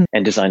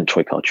and design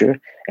toy culture.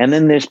 And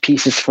then there's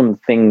pieces from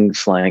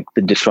things like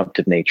the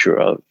disruptive nature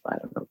of,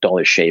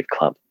 Dollar Shave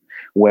Club,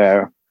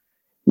 where,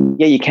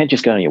 you can't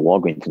just go to your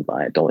Walgreens and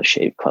buy a Dollar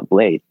Shave Club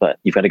blade, but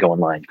you've got to go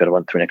online. You've got to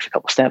run through an extra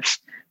couple steps,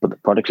 but the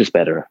product is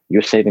better.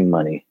 You're saving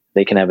money.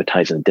 They can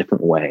advertise in a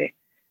different way.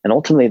 And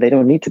ultimately, they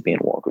don't need to be in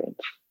Walgreens.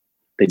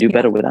 They do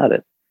better without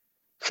it.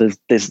 So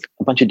there's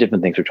a bunch of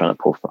different things we're trying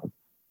to pull from.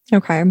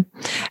 Okay.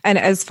 And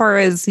as far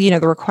as, the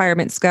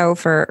requirements go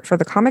for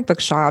the comic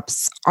book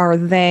shops, are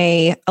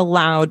they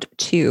allowed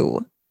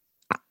to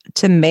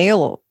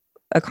mail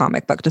a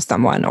comic book to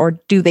someone, or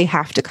do they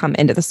have to come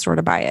into the store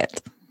to buy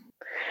it?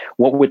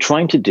 What we're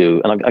trying to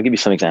do, and I'll give you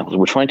some examples,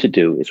 we're trying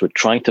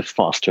to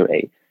foster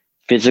a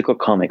physical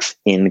comics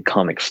in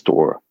comic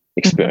store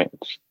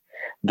experience.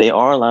 They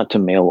are allowed to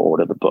mail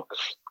order the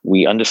books.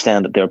 We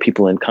understand that there are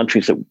people in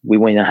countries that we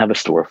may not have a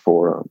store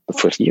for the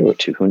first year or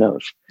two. Who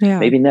knows? Yeah.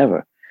 Maybe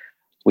never.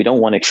 We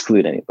don't want to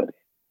exclude anybody.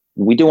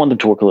 We do want them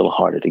to work a little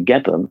harder to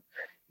get them.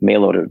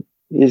 Mail order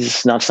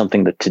is not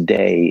something that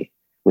today,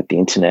 with the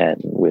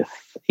internet and with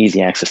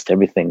easy access to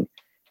everything,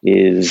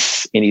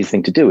 is an easy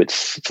thing to do.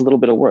 It's a little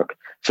bit of work.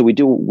 So we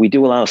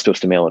do allow stores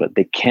to mail order.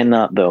 They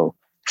cannot, though,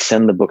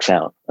 send the books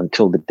out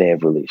until the day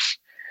of release.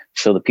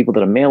 So the people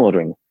that are mail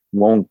ordering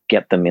won't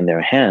get them in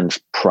their hands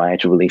prior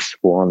to release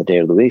or on the day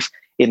of the release.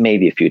 It may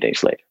be a few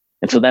days later.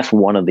 And so that's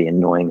one of the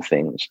annoying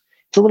things.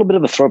 It's a little bit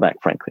of a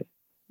throwback, frankly,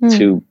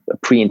 to a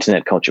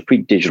pre-internet culture,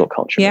 pre-digital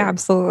culture. Yeah,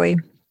 absolutely.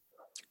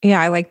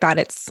 Yeah, I like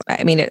that.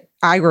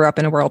 I grew up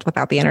in a world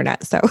without the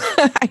internet, so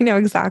I know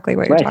exactly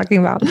what you're talking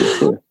about.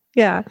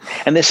 Yeah.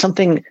 And there's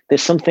something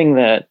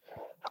that,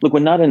 look, we're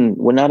not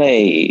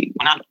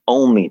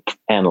only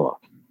analog.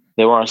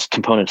 There are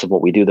components of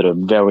what we do that are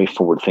very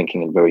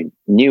forward-thinking and very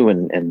new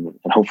and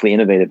hopefully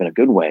innovative in a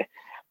good way.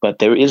 But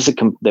there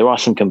are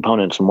some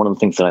components, and one of the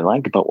things that I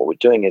like about what we're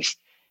doing is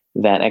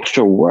that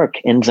extra work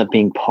ends up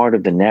being part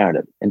of the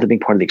narrative, ends up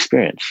being part of the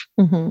experience.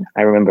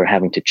 I remember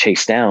having to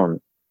chase down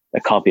a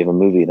copy of a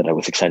movie that I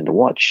was excited to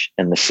watch,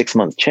 and the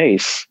 6-month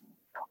chase,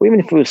 or even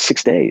if it was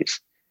 6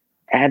 days,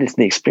 added to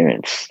the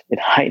experience. It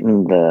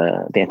heightened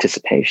the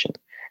anticipation.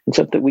 And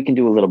so if we can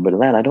do a little bit of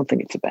that, I don't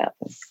think it's a bad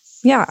thing.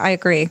 Yeah, I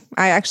agree.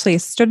 I actually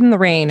stood in the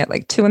rain at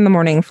like 2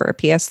 a.m. for a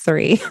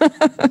PS3.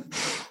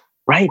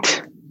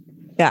 Right.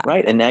 Yeah.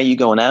 Right. And now you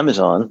go on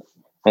Amazon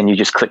and you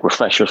just click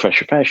refresh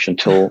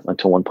until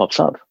one pops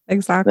up.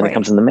 Exactly. Then it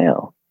comes in the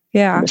mail.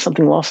 Yeah. And there's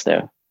something lost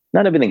there.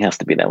 Not everything has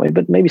to be that way,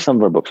 but maybe some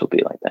of our books will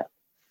be like that.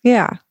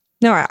 Yeah.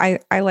 No,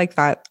 I like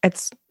that.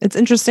 It's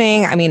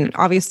interesting. I mean,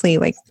 obviously,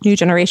 like new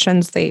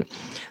generations, they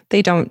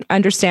don't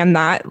understand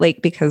that,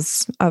 like,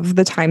 because of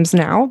the times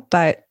now.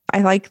 But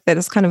I like that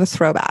it's kind of a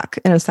throwback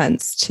in a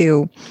sense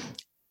to,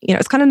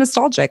 it's kind of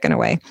nostalgic in a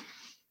way.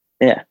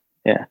 Yeah,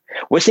 yeah.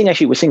 We're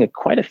seeing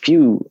quite a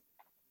few.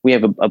 We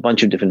have a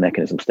bunch of different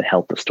mechanisms to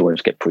help the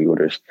stores get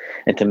pre-orders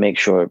and to make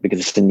sure, because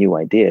it's a new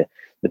idea,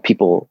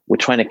 we're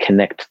trying to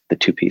connect the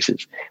two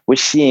pieces. We're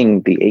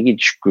seeing the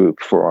age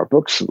group for our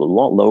books a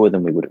lot lower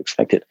than we would have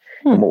expected.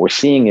 And what we're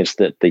seeing is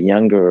that the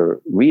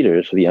younger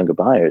readers or the younger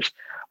buyers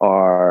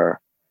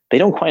they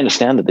don't quite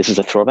understand that this is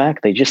a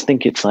throwback. They just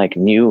think it's like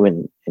new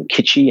and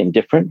kitschy and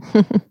different.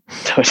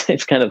 So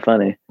it's kind of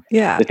funny.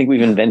 Yeah. They think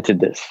we've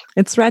invented this.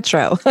 It's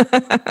retro.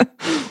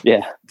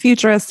 Yeah.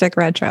 Futuristic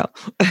retro.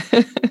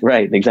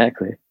 Right.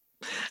 Exactly.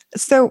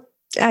 So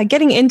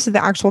getting into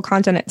the actual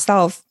content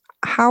itself,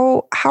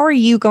 how are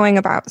you going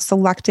about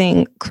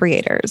selecting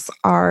creators?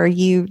 Are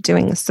you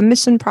doing a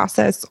submission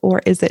process,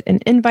 or is it an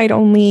invite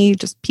only,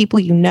 just people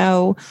you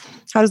know?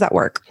 How does that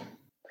work?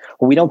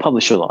 Well, we don't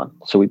publish a lot.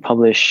 So we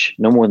publish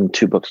no more than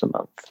 2 books a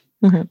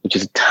month, which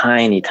is a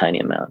tiny, tiny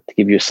amount. To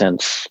give you a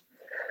sense,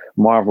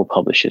 Marvel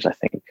publishes, I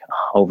think,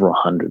 over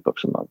 100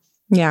 books a month.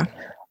 Yeah.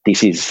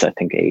 DC's, I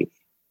think,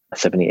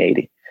 70,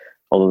 80,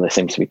 although that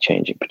seems to be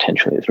changing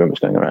potentially. There's rumors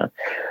going around.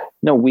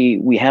 No,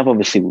 we have,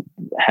 obviously,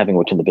 having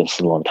worked in the business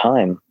a long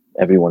time,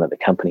 everyone at the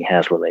company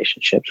has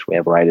relationships. We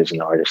have writers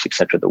and artists, et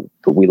cetera,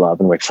 that we love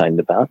and we're excited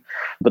about.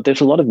 But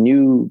there's a lot of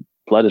new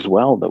blood as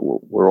well that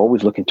we're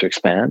always looking to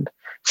expand.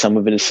 Some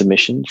of it is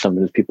submission. Some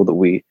of it is people that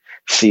we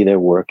see their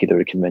work either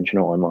at a convention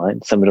or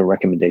online. Some of it are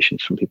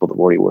recommendations from people that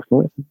we're already working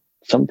with.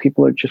 Some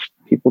people are just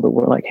people that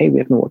we're like, hey, we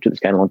haven't worked with this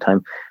guy in a long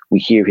time. We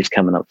hear he's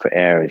coming up for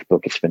air. His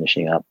book is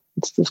finishing up.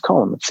 Let's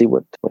call him and see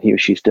what he or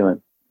she's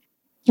doing.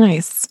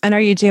 Nice. And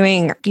are you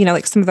doing,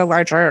 like some of the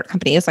larger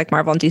companies like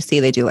Marvel and DC,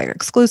 they do like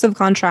exclusive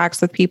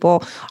contracts with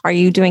people. Are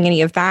you doing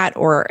any of that,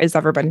 or is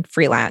everyone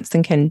freelance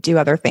and can do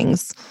other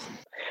things?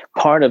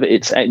 Part of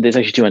it, there's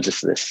actually 2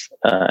 answers to this.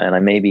 And I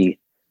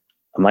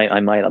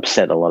might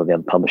upset a lot of the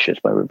other publishers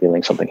by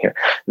revealing something here.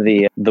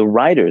 The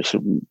writers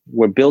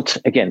were built,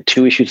 again,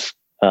 2 issues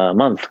a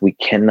month. We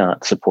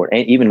cannot support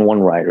even one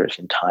writer's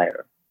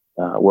entire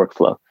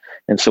workflow.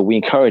 And so we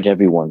encourage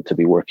everyone to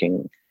be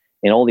working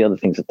in all the other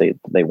things that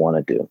they want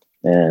to do,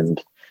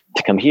 and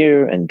to come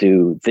here and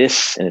do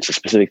this. And it's a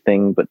specific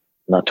thing, but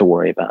not to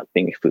worry about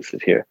being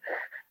exclusive here.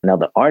 Now,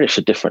 the artists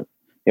are different.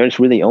 The artists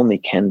really only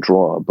can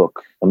draw a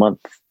book a month,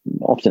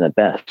 often at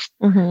best.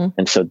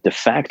 And so de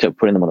facto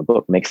putting them on a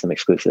book makes them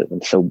exclusive.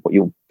 And so what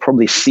you'll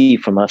probably see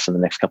from us in the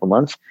next couple of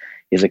months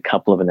is a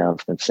couple of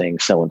announcements saying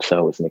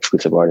so-and-so is an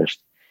exclusive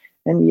artist.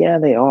 And yeah,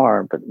 they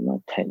are, but not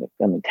technically.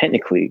 I mean,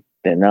 technically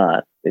they're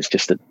not. It's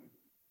just that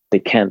they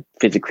can't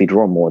physically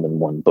draw more than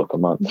 1 book a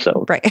month.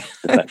 So right.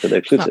 The fact that they're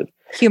exclusive.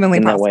 Humanly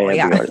in possible, that way,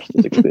 every artist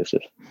is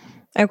exclusive.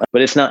 Okay.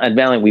 But it's not at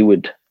Valiant. We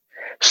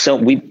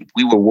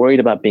were worried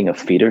about being a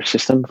feeder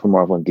system for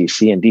Marvel and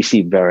DC, and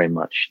DC very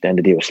much, Dan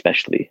DiDio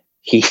especially.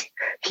 He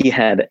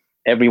had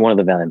every one of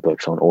the Valiant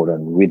books on order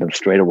and read them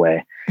straight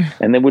away.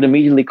 And they would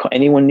immediately call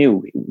anyone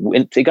new.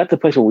 It got to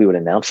the place where we would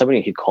announce somebody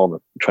and he'd call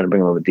them, trying to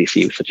bring them over to DC.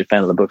 He was such a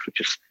fan of the books,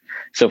 which is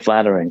so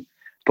flattering.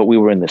 But we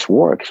were in this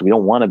war because we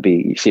don't want to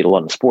be, you see it a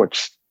lot in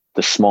sports,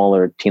 the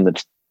smaller team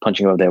that's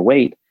punching above their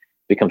weight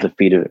becomes a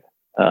feeder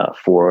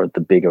for the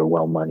bigger,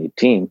 well-moneyed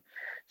team.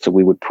 So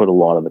we would put a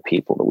lot of the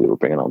people that we were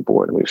bringing on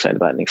board, and we were excited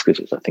about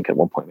exclusives. I think at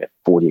one point we had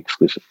 40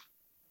 exclusive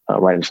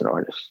writers and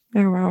artists.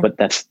 Oh, wow. But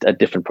that's a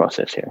different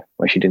process here.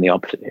 We're actually doing the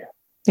opposite here.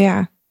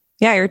 Yeah.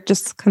 Yeah. You're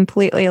just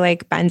completely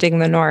like bending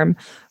the norm.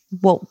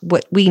 Well,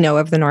 what we know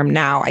of the norm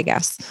now, I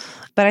guess.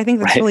 But I think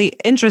that's really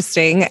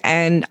interesting.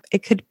 And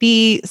it could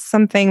be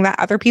something that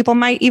other people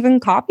might even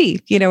copy,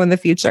 in the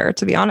future,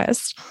 to be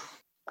honest.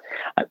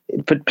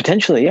 But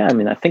potentially, yeah. I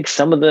mean, I think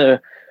some of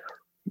the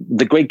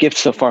great gift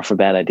so far for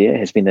Bad Idea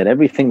has been that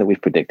everything that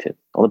we've predicted,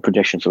 all the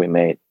projections that we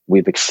made,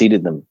 we've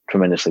exceeded them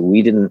tremendously.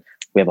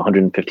 We have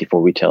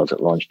 154 retailers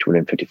that launched,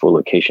 254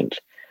 locations.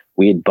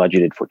 We had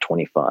budgeted for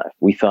 25.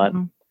 We thought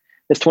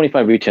there's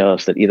 25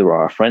 retailers that either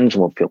are our friends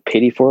and will feel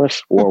pity for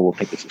us or will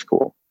think this is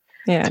cool.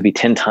 Yeah. To be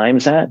 10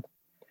 times that,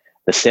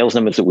 the sales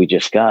numbers that we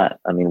just got,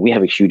 I mean, we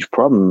have a huge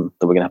problem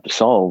that we're going to have to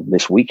solve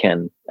this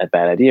weekend at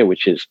Bad Idea,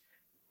 which is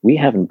we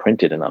haven't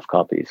printed enough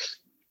copies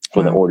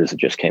for the orders that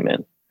just came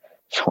in.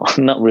 So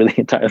I'm not really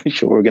entirely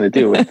sure what we're going to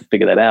do. We have to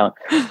figure that out.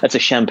 That's a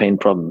champagne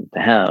problem to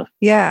have.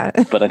 Yeah.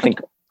 But I think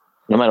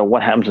no matter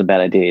what happens with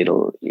Bad Idea,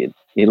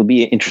 it'll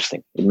be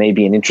interesting. It may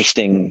be an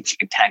interesting,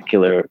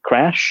 spectacular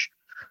crash,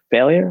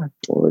 failure,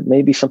 or it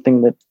may be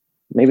something that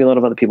maybe a lot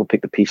of other people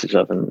pick the pieces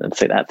of and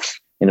say that's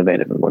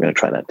innovative, and we're going to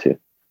try that too.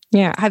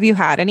 Yeah. Have you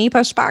had any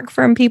pushback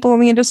from people in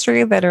the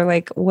industry that are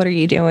like, what are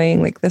you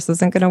doing? Like, this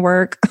isn't going to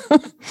work?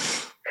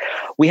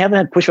 We haven't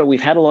had pushback.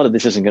 We've had a lot of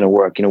this isn't going to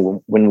work.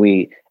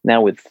 When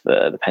now with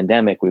the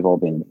pandemic, we've all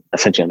been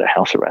essentially under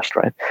house arrest,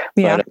 right?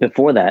 Yeah. But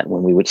before that,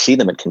 when we would see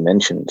them at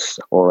conventions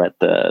or at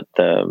the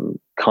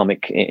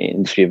comic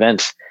industry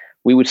events,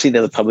 we would see the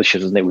other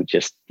publishers and they would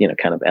just,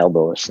 kind of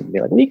elbow us and be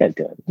like, what are you guys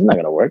doing? It's not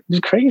going to work. It's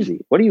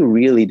crazy. What are you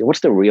really doing? What's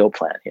the real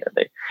plan here?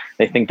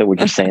 They think that we're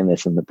just saying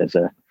this and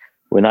that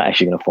we're not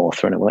actually going to fall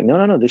through. And we're like,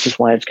 no, this is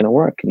why it's going to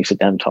work. And you sit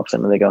down and talk to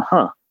them and they go,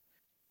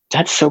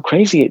 that's so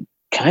crazy. It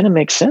kind of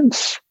makes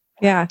sense.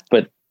 Yeah.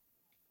 But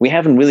we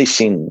haven't really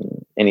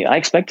seen any. I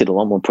expected a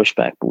lot more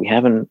pushback, but we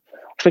haven't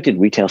expected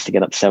retailers to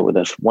get upset with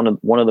us. One of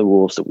the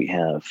rules that we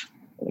have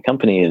in the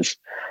company is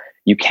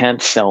you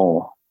can't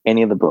sell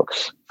any of the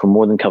books for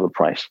more than cover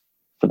price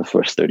for the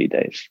first 30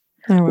 days.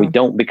 Oh, wow. We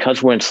don't,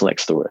 because we're in select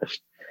stores,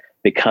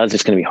 because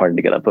it's going to be hard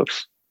to get our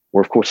books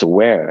we're of course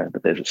aware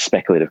that there's a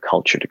speculative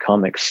culture to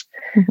comics.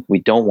 We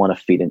don't want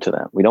to feed into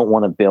that. We don't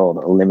want to build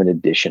a limited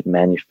edition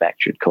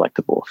manufactured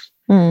collectibles.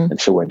 And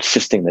so we're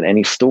insisting that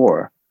any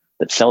store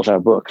that sells our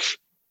books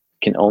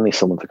can only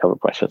sell them for cover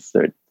price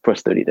for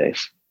first 30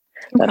 days.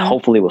 That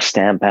hopefully will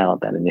stamp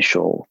out that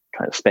initial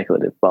kind of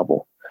speculative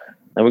bubble.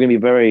 And we're going to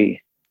be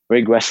very,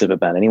 very aggressive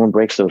about it. Anyone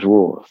breaks those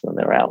rules, then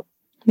they're out.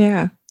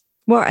 Yeah.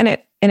 Well, and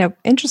in an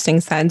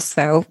interesting sense,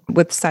 though,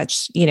 with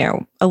such,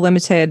 a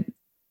limited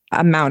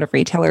amount of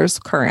retailers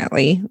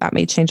currently, that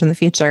may change in the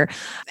future.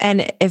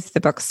 And if the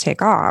books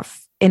take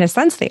off, in a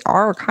sense, they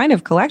are kind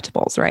of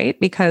collectibles, right?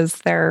 Because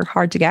they're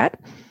hard to get.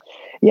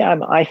 Yeah.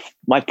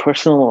 My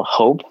personal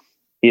hope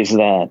is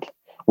that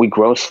we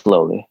grow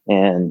slowly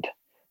and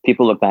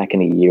people look back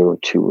in a year or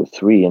 2 or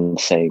 3 and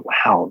say,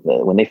 wow,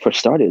 when they first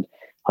started,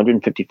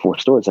 154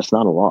 stores, that's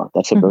not a lot.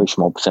 That's a very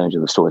small percentage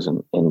of the stores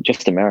in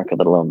just America,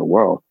 let alone the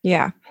world.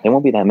 Yeah. There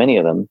won't be that many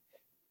of them.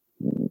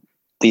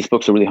 These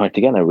books are really hard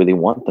to get, and I really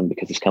want them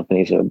because this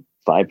company is a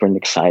vibrant,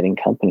 exciting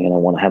company, and I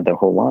want to have their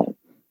whole line.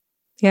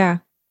 Yeah.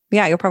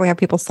 Yeah, you'll probably have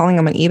people selling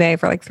them on eBay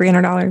for like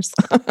 $300.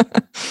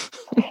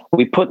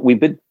 We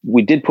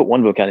did put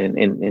one book out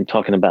in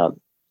talking about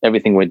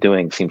everything we're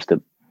doing seems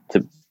to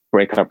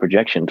break our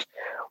projections.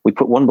 We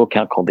put one book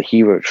out called The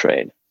Hero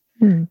Trade,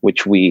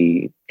 which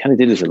we kind of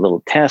did as a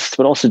little test,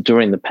 but also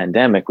during the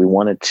pandemic, there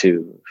was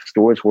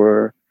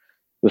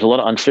a lot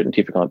of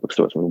uncertainty for comic book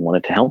stores, and we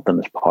wanted to help them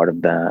as part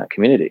of the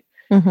community.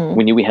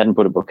 We knew we hadn't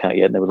put a book out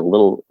yet, and there was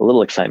a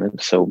little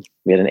excitement. So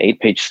we had an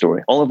 8-page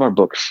story. All of our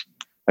books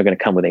are going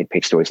to come with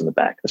 8-page stories in the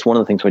back. That's one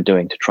of the things we're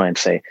doing to try and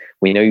say,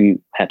 we know you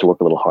had to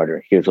work a little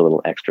harder. Here's a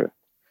little extra.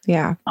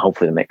 Yeah.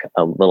 Hopefully to make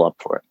a little up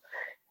for it.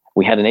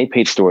 We had an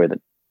 8-page story that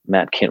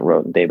Matt Kint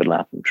wrote and David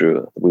Lapham drew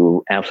that we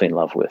were absolutely in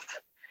love with.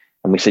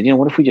 And we said,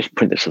 what if we just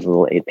print this as a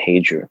little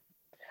 8-pager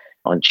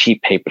on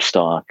cheap paper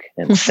stock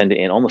and send it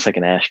in almost like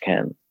an ash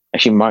can?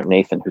 Actually, Mark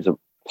Nathan, who's a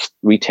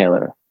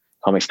retailer,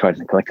 comics, cards,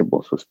 and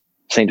collectibles, was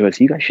saying to us,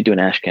 you guys should do an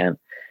ash can.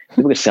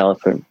 People could sell it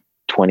for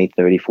 $20,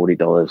 $30,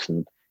 $40,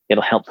 and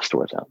it'll help the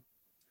stores out.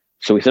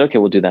 So we said, okay,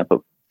 we'll do that.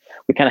 But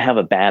we kind of have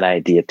a bad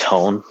idea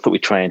tone that we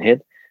try and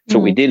hit. So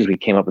what we did is we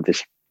came up with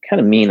this kind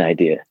of mean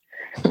idea.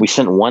 We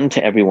sent one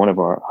to every one of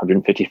our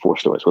 154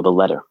 stores with a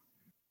letter.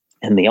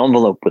 And the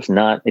envelope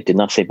it did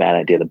not say bad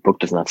idea. The book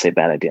does not say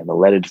bad idea. And the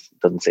letter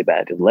doesn't say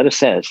bad idea. The letter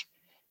says,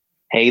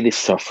 hey,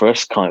 this is our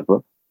first comic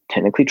book.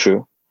 Technically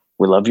true.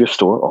 We love your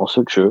store.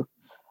 Also true.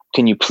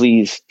 Can you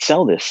please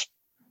sell this?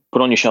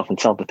 Put on your shelf and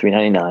sell it for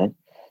 $3.99.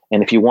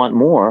 And if you want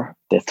more,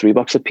 they're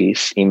 $3 a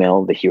piece.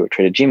 Email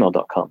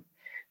theherotrade@gmail.com.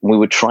 And we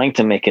were trying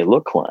to make it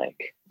look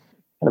like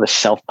kind of a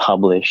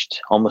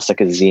self-published, almost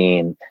like a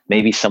zine.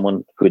 Maybe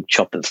someone who had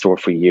shopped at the store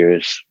for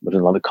years, was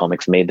in love with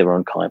comics, made their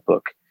own comic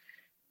book,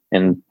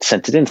 and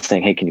sent it in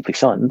saying, hey, can you please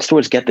sell it? And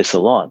stores get this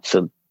a lot.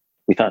 So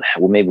we thought,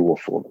 well, maybe we'll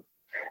fool them.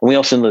 And we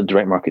also know the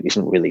direct market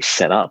isn't really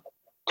set up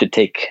to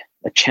take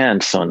a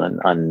chance on an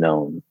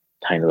unknown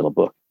tiny little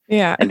book.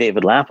 Yeah. And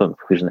David Lapham,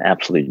 who's an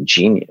absolute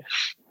genius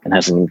and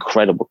has an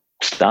incredible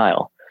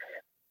style,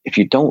 if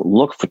you don't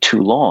look for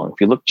too long,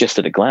 if you look just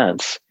at a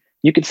glance,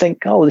 you could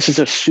think, oh, this is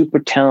a super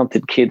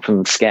talented kid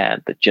from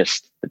SCAD that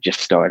just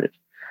started.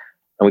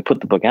 And we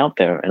put the book out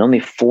there, and only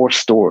 4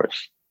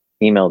 stores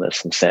emailed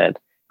us and said,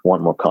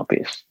 want more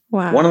copies.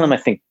 Wow. One of them, I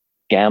think,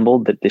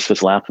 gambled that this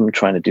was Lapham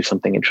trying to do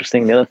something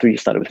interesting. The other 3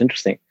 just thought it was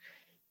interesting.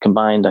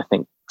 Combined, I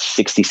think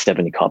 60,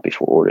 70 copies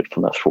were ordered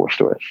from those 4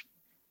 stores.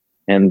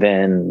 And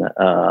then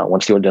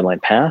once the order deadline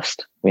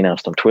passed, we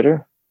announced on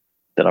Twitter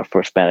that our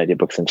first Bad Idea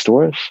book's in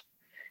stores.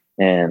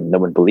 And no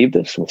one believed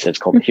us. And we said it's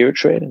called The Hero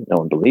Trade. And no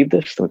one believed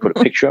us. Then we put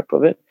a picture up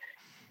of it.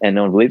 And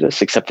no one believed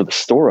us except for the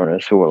store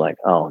owners who were like,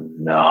 oh,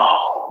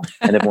 no.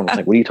 And everyone was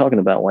like, what are you talking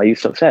about? Why are you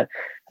so upset?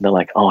 And they're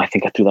like, oh, I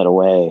think I threw that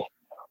away.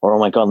 Or, oh,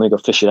 my God, let me go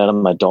fish it out of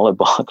my dollar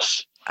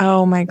box.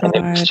 Oh, my God.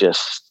 And it was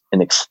just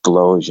an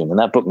explosion. And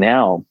that book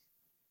now,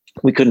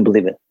 we couldn't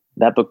believe it.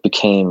 That book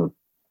became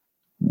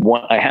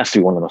it has to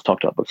be one of the most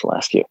talked about books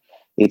last year.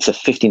 It's a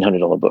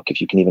 $1,500 book if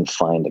you can even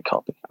find a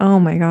copy. Oh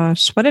my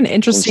gosh. What an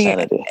interesting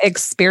Insanity.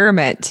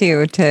 Experiment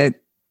too, to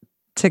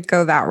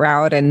go that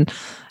route. And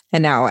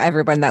now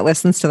everyone that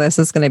listens to this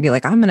is going to be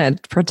like, I'm going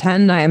to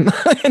pretend I'm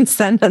and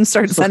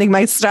start sending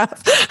my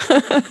stuff.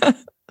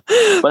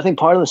 But I think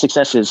part of the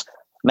success is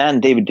Matt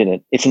and David did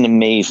it. It's an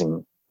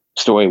amazing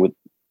story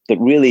that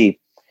really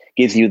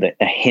gives you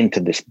a hint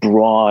of this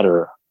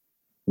broader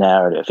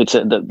narrative. It's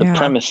the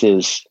premise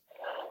is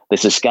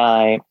there's this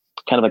guy,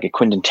 kind of like a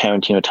Quentin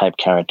Tarantino type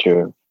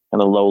character,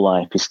 and a low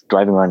life. He's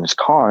driving around in his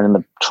car, and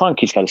in the trunk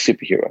he's got a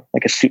superhero,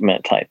 like a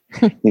Superman type.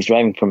 He's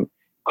driving from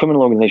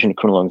criminal organization to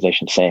criminal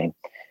organization, saying,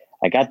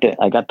 "I got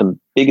the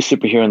biggest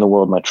superhero in the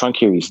world. My trunk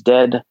here. He's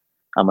dead.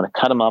 I'm going to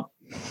cut him up.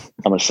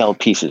 I'm going to sell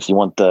pieces. You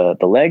want the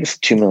legs?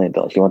 $2 million.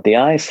 You want the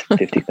eyes?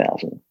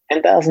 50,000.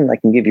 10,000. I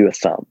can give you a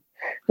thumb."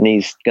 And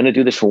he's going to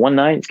do this for one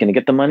night. He's going to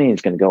get the money. And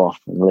he's going to go off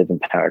and live in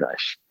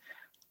paradise.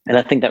 And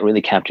I think that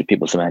really captured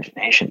people's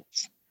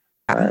imaginations.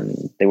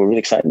 And they were really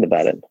excited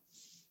about it.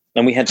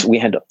 And we had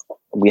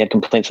we had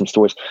complaints from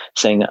stores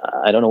saying,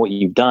 I don't know what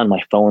you've done.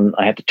 My phone,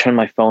 I had to turn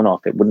my phone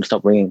off. It wouldn't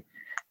stop ringing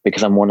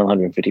because I'm one of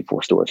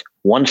 154 stores.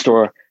 One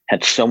store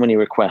had so many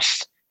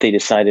requests, they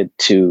decided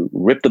to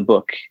rip the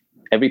book,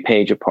 every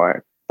page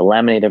apart,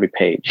 laminate every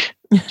page,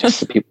 just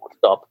so people would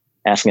stop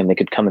asking, and they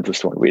could come into the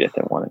store and read it if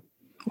they wanted.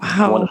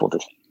 Wow. Wonderful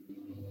decision.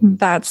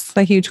 That's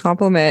a huge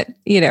compliment,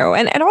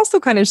 and it also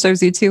kind of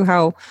shows you too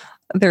how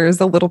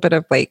there's a little bit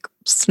of like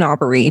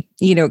snobbery,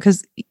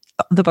 because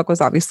the book was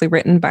obviously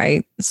written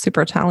by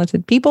super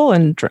talented people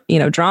and,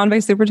 drawn by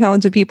super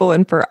talented people.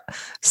 And for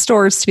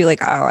stores to be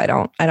like, oh, I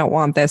don't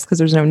want this because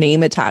there's no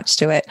name attached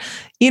to it.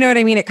 You know what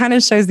I mean? It kind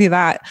of shows you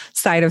that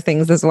side of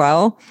things as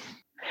well.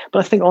 But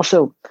I think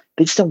also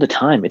they just don't have the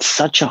time. It's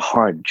such a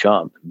hard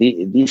job.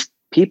 These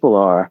people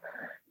are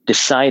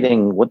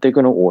deciding what they're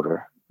going to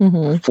order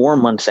 4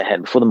 months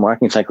ahead before the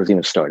marketing cycle is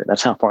even started.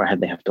 That's how far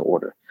ahead they have to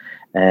order.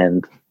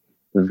 And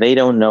they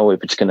don't know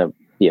if it's going to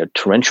be a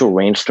torrential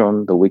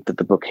rainstorm the week that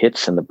the book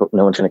hits, and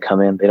no one's going to come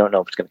in. They don't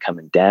know if it's going to come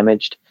in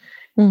damaged.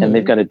 And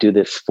they've got to do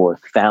this for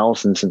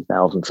thousands and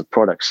thousands of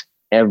products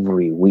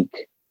every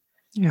week.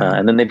 Yeah.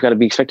 And then they've got to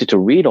be expected to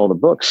read all the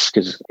books,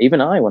 because even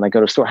when I go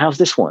to a store, how's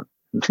this one?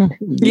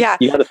 Yeah.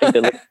 You got to think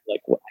they're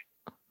like, well,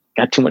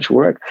 got too much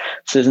work.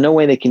 So there's no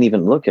way they can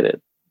even look at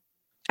it.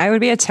 I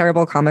would be a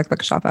terrible comic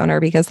book shop owner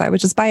because I would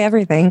just buy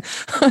everything.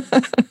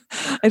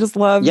 I just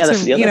love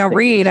to,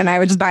 read, and I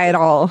would just buy it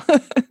all.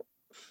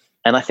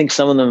 And I think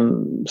some of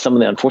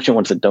the unfortunate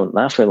ones that don't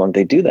last very long,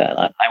 they do that.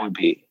 I would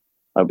be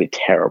a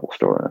terrible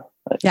store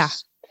owner. Yeah.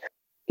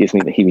 Gives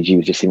me the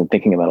heebie-jeebies just even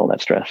thinking about all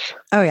that stress.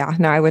 Oh yeah.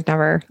 No, I would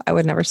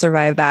never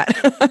survive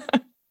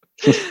that.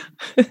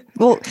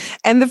 Well,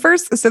 and the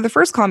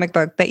first comic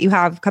book that you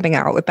have coming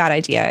out with Bad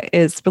Idea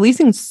is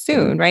releasing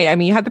soon, right? I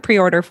mean, you had the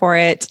pre-order for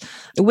it.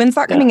 When's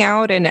that coming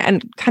out? And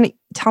kind of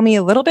tell me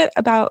a little bit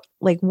about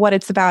like what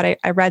it's about.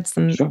 I read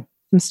some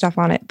stuff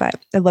on it, but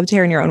I'd love to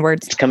hear in your own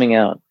words. It's coming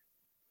out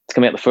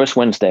the first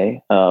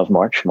Wednesday of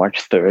March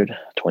 3rd,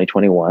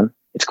 2021.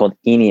 It's called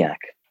ENIAC.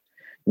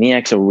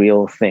 ENIAC's a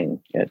real thing.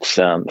 It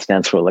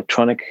stands for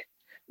Electronic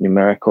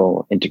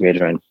Numerical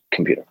Integrator and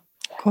Computer.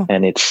 Cool.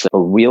 And it's a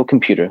real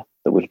computer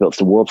that was built. It's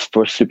the world's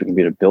first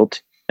supercomputer,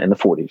 built in the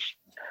 40s.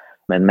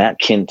 And Matt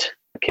Kint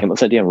came up with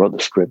this idea and wrote the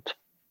script.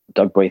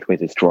 Doug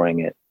Braithwaite is drawing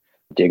it.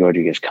 Diego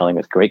Rodriguez culling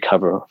it. Great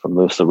cover from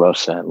Luis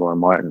LaRosa and Laura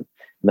Martin.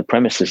 And the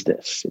premise is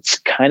this. It's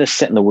kind of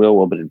set in the real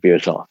world, but it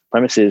veers off. The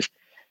premise is,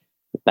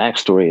 the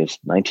backstory is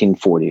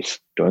 1940s,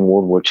 during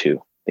World War II.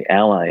 The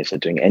Allies are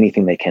doing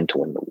anything they can to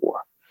win the war.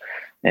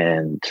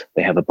 And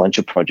they have a bunch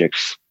of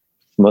projects,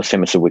 most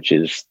famous of which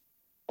is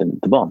the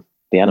bomb,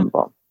 the atom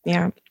bomb.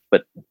 Yeah.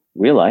 But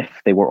real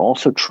life, they were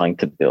also trying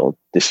to build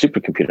this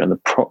supercomputer. And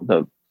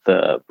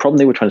the problem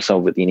they were trying to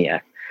solve with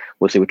ENIAC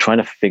was they were trying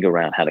to figure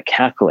out how to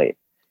calculate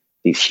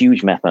these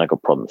huge mathematical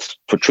problems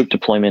for troop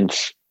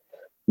deployments,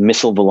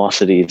 missile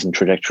velocities and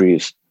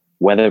trajectories,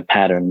 weather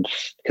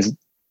patterns, because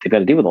they've got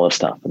to deal with all this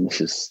stuff. And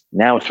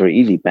now it's very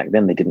easy. Back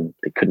then they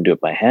couldn't do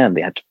it by hand.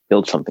 They had to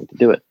build something to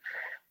do it.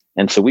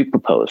 And so we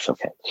proposed,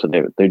 okay, so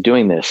they're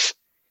doing this,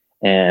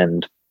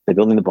 and they're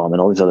building the bomb and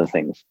all these other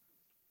things.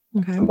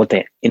 Okay. And what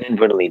they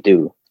inadvertently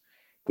do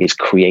is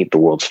create the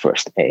world's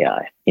first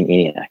AI in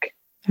ENIAC.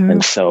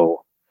 And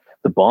so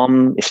the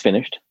bomb is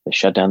finished. They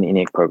shut down the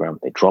ENIAC program.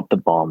 They drop the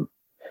bomb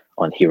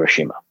on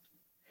Hiroshima.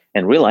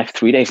 In real life,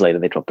 3 days later,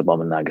 they drop the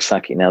bomb in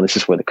Nagasaki. Now, this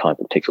is where the comic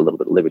book takes a little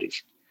bit of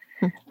liberties.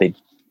 They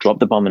drop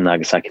the bomb in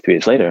Nagasaki 3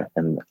 days later,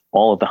 and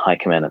all of the high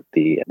command at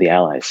the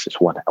Allies is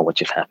what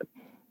just happened.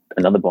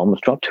 Another bomb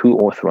was dropped. Who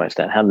authorized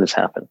that? How did this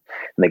happen?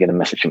 And they get a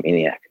message from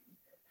ENIAC.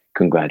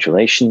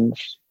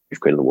 Congratulations. You've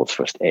created the world's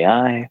first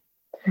AI.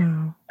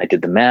 I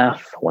did the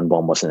math. One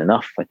bomb wasn't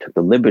enough. I took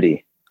the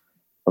liberty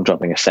of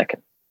dropping a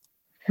second.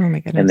 Oh my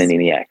goodness. And then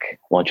ENIAC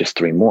launches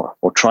 3 more,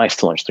 or tries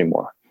to launch 3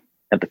 more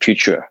at the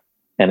future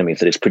enemies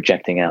that is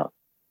projecting out,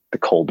 the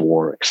Cold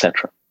War,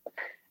 etc.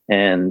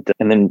 And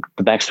then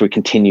the backstory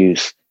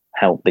continues,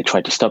 how they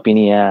tried to stop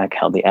ENIAC,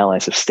 how the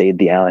Allies have stayed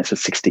the Allies for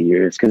 60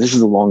 years, because this is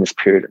the longest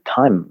period of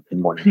time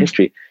in modern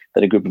history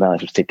that a group of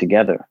Allies have stayed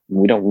together. And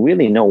we don't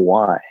really know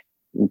why,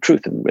 in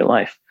truth, in real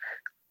life.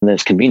 And then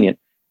it's convenient.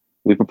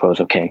 We propose,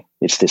 okay,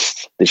 it's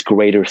this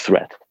greater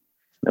threat.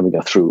 And we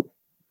go through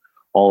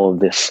all of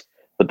this.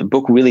 But the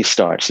book really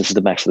starts, this is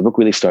the backstory, the book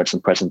really starts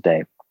in present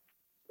day.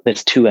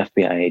 There's 2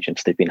 FBI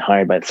agents. They've been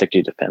hired by the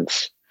Secretary of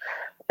Defense.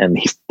 And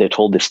they're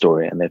told this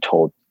story, and they're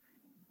told,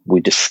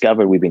 we've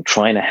been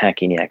trying to hack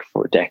ENIAC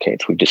for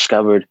decades. We've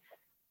discovered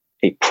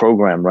a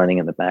program running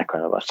in the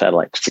background of our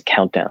satellite. It's a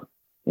countdown.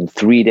 In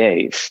 3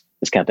 days,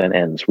 this countdown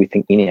ends. We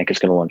think ENIAC is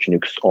going to launch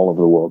nukes all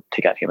over the world,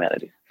 take out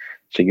humanity.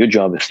 So your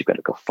job is you've got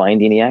to go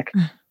find ENIAC.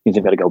 Means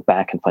they've got to go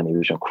back and find the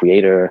original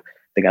creator,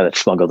 the guy that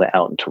smuggled it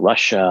out into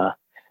Russia,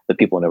 the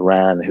people in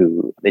Iran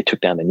who they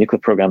took down the nuclear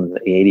program in the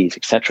 80s,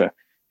 etc.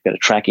 You've got to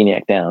track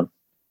ENIAC down.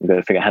 You've got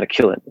to figure out how to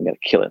kill it. You've got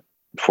to kill it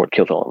before it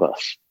kills all of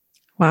us.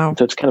 Wow. And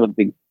so it's kind of a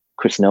big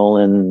Chris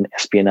Nolan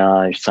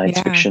espionage science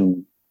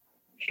fiction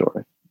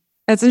story.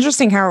 It's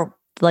interesting how,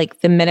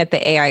 like, the minute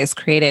the AI is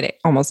created, it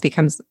almost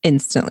becomes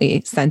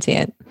instantly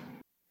sentient.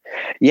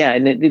 Yeah,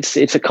 and it's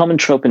a common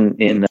trope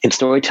in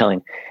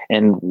storytelling.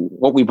 And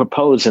what we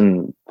propose,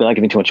 and without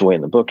giving too much away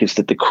in the book, is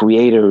that the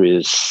creator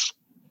is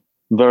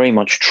very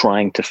much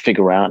trying to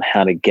figure out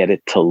how to get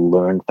it to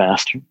learn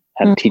faster,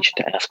 how to teach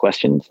it to ask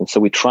questions. And so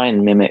we try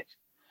and mimic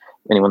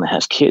anyone that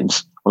has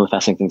kids. One of the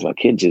fascinating things about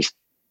kids is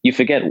you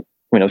forget,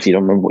 if you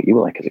don't remember what you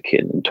were like as a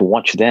kid, and to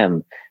watch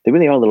them, they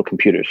really are little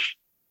computers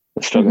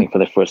struggling for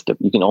their first.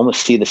 You can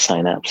almost see the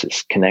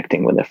synapses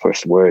connecting with their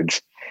first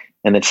words.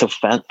 And it's so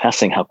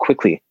fascinating how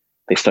quickly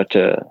they start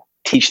to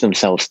teach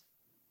themselves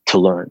to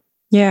learn.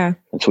 Yeah.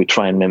 And so we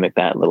try and mimic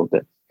that a little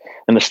bit.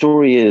 And the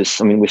story is,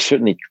 we're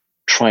certainly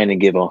trying to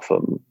give off a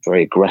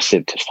very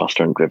aggressive,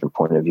 testosterone-driven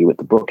point of view with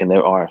the book. And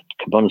there are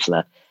components of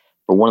that.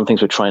 But one of the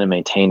things we're trying to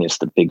maintain is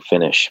the big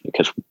finish,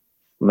 because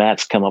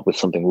Matt's come up with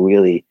something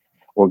really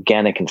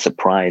organic and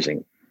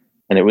surprising.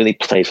 And it really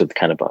plays with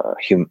kind of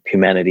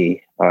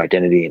humanity, our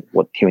identity, and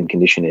what the human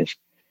condition is.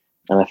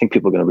 And I think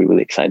people are going to be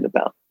really excited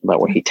about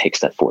where he takes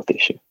that fourth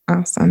issue.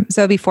 Awesome.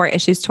 So it'll be 4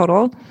 issues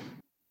total?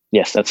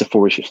 Yes, that's a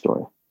 4-issue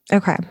story.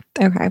 Okay.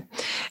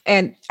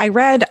 And I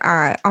read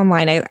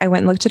online, I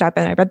went and looked it up,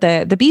 and I read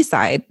the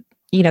B-side,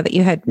 that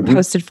you had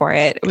posted for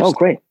it. Which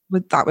great.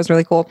 That was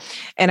really cool.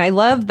 And I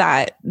love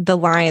that the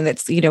line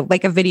that's,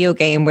 like a video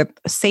game with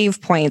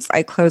save points.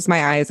 I close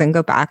my eyes and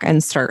go back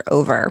and start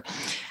over.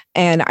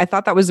 And I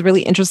thought that was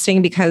really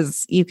interesting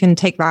because you can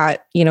take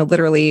that,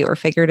 literally or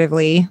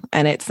figuratively.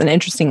 And it's an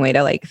interesting way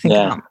to think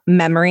about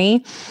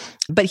memory.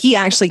 But he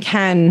actually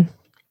can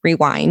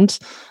rewind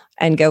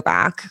and go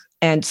back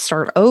and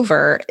start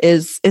over.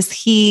 Is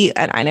he,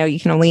 and I know you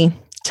can only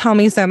tell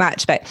me so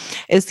much, but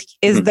is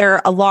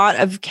there a lot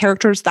of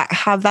characters that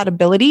have that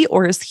ability,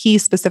 or is he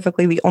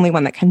specifically the only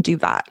one that can do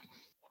that?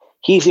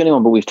 He's the only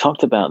one, but we've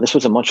talked about, this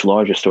was a much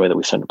larger story that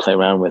we started to play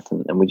around with.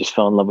 And we just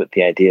fell in love with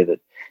the idea that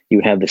you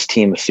would have this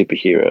team of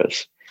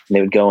superheroes and they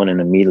would go in and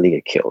immediately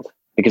get killed,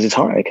 because it's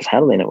hard, because how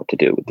do they know what to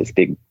do with this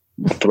big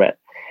threat?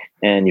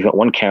 And you've got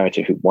one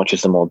character who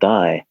watches them all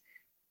die,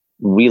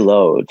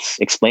 reloads,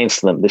 explains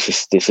to them,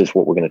 this is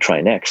what we're going to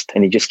try next.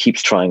 And he just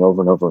keeps trying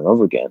over and over and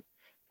over again.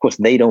 Of course,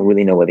 they don't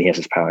really know whether he has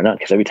his power or not,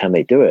 because every time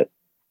they do it,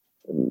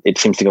 it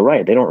seems to go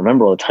right. They don't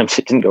remember all the times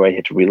it didn't go right. He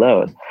had to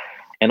reload.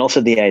 And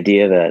also the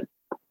idea that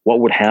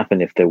what would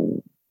happen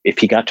if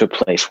he got to a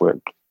place where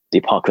the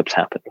apocalypse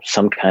happened, or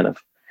some kind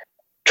of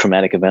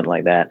traumatic event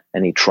like that,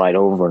 and he tried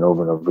over and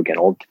over and over again,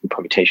 all different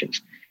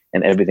permutations,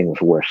 and everything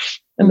was worse.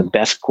 And the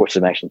best course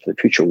of action for the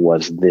future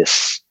was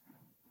this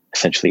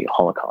essentially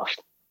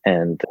Holocaust.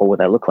 And what would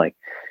that look like?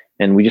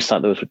 And we just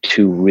thought those were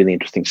 2 really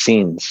interesting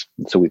scenes.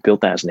 And so we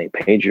built that as an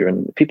 8-pager,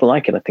 and if people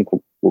like it, I think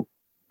we'll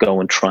go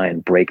and try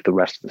and break the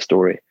rest of the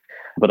story.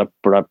 But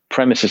our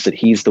premise is that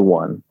he's the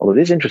one, although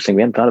it is interesting,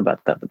 we hadn't thought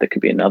about that, but there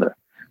could be another.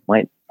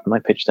 I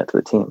might pitch that to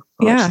the team.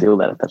 I'll steal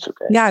that if that's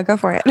okay. Yeah, go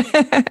for it.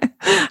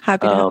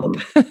 Happy to help.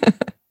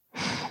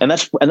 And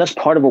that's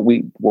part of what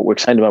we're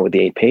excited about with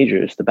the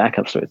 8-pagers, the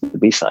backup stories, the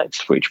B-sides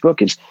for each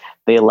book, is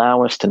they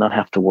allow us to not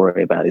have to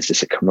worry about, is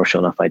this a commercial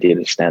enough idea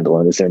to stand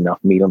alone? Is there enough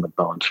meat on the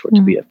bones for it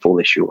to be a full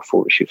issue or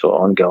 4 issues or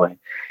ongoing?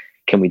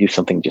 Can we do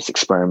something just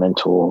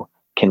experimental?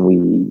 Can we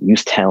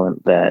use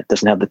talent that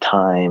doesn't have the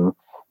time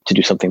to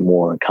do something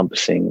more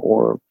encompassing?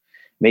 Or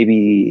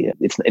maybe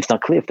it's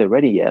not clear if they're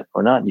ready yet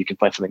or not. You can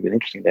find something really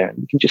interesting there, and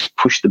you can just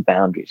push the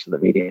boundaries of the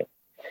medium.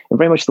 And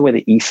very much the way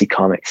that EC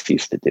Comics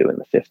used to do in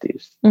the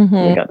 50s.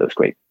 They got those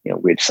great,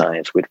 weird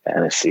science, weird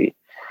fantasy,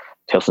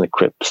 Tales from the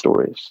Crypt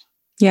stories.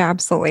 Yeah,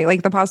 absolutely.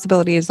 Like the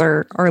possibilities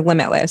are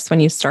limitless when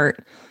you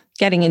start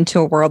getting into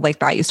a world like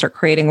that. You start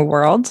creating a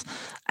world,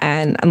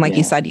 and like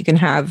you said, you can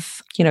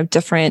have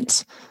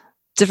different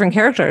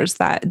characters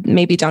that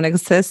maybe don't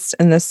exist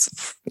in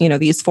this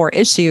these 4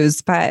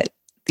 issues, but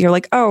you're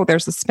like, oh,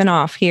 there's a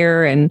spinoff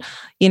here, and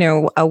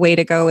a way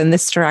to go in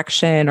this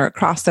direction, or a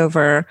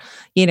crossover.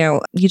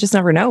 You just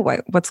never know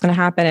what's going to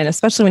happen, and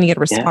especially when you get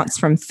a response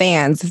from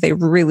fans, if they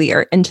really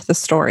are into the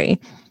story.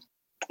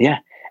 Yeah,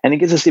 and it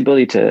gives us the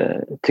ability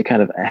to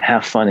kind of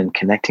have fun in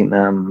connecting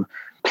them,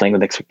 playing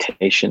with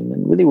expectation,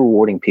 and really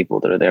rewarding people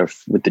that are there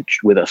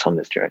with us on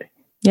this journey.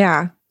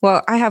 Yeah.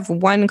 Well, I have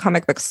one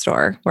comic book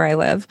store where I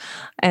live,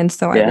 and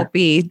so I will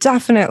be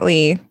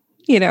definitely.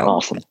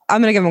 Awesome.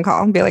 I'm going to give them a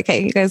call and be like,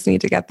 hey, you guys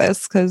need to get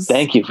this, because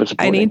thank you for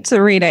supporting. I need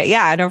to read it.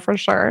 Yeah, I know for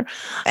sure.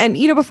 And,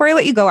 before I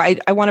let you go, I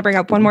want to bring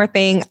up one more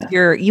thing.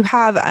 You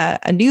have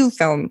a new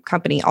film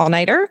company, All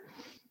Nighter.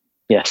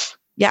 Yes.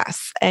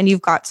 Yes. And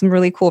you've got some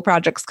really cool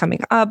projects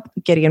coming up.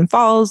 Gideon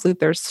Falls,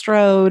 Luther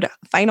Strode,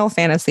 Final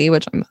Fantasy,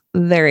 which I'm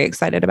very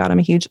excited about. I'm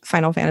a huge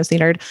Final Fantasy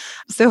nerd.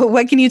 So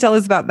what can you tell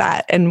us about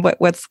that, and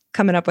what's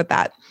coming up with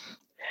that?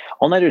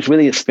 All Nighter is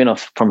really a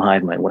spin-off from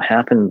Hive Mind. What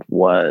happened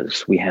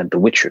was we had The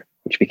Witcher,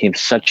 which became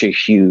such a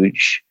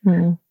huge,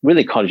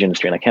 really cottage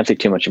industry. And I can't say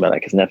too much about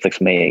that because Netflix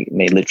may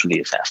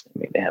literally assassinate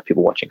me. They have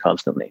people watching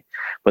constantly.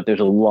 But there's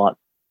a lot,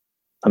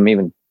 I'm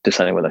even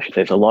deciding what I should say,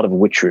 there's a lot of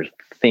Witcher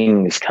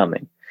things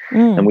coming.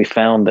 And we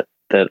found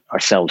that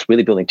ourselves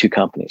really building 2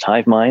 companies,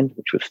 Hive Mind,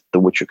 which was the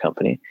Witcher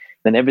company, and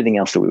then everything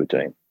else that we were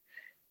doing.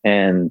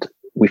 And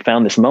we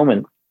found this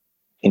moment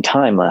in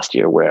time last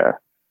year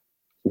where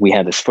we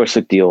had this first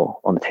look deal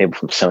on the table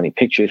from Sony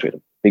Pictures. We had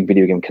a big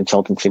video game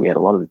consultancy. We had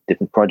a lot of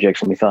different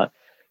projects, and we thought,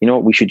 you know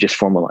what, we should just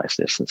formalize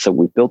this. And so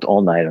we built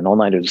All Nighter, and All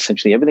Nighter is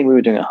essentially everything we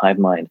were doing at Hive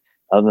Mind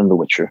other than The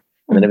Witcher,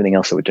 and then everything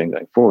else that we're doing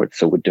going forward.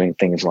 So we're doing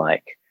things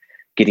like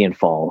Gideon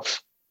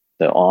Falls,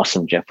 the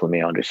awesome Jeff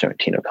Lemire, Andre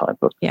Sorrentino comic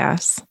book.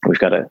 Yes. We've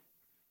got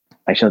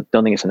I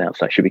don't think it's announced,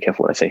 so I should be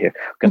careful what I say here.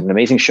 We've got an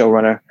amazing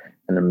showrunner,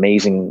 an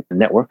amazing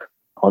network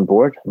on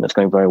board, and that's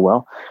going very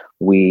well.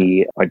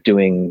 We are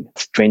doing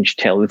Strange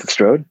Tale of the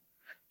Strode,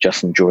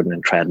 Justin Jordan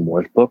and Trad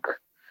Moore's book.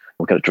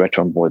 We've got a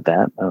director on board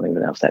that. I don't think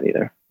we've announced that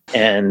either.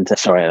 And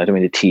sorry, I don't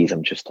mean to tease.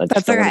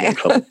 That's all right.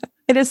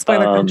 It is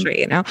spoiler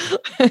country,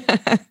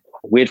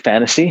 Weird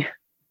Fantasy,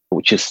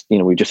 which is,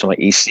 we just talked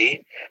about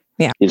EC.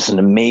 Yeah. Is an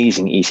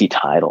amazing EC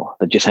title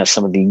that just has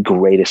some of the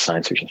greatest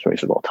science fiction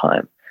stories of all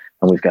time.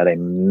 And we've got a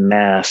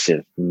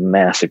massive,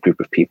 massive group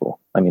of people.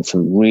 I mean,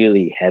 some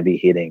really heavy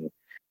hitting,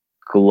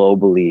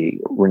 globally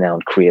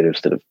renowned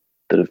creators that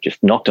have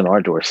just knocked on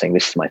our door saying,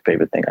 this is my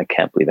favorite thing. I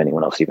can't believe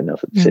anyone else even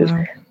knows what this is.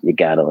 You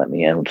got to let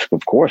me in.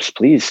 Of course,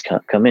 please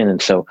come in.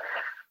 And so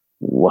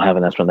we'll have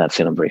an announcement on that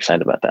soon. I'm very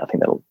excited about that. I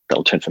think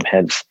that'll turn some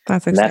heads.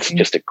 That's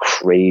just a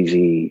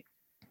crazy,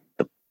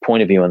 the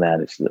point of view on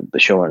that is the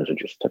showrunners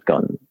have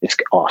gone, it's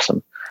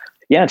awesome.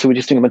 Yeah. So we're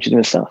just doing a bunch of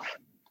different stuff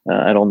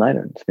at All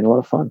Nighter. It's been a lot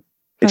of fun.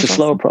 It's a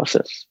slower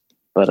process,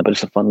 but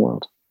it's a fun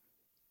world.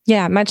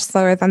 Yeah, much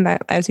slower than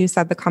that. As you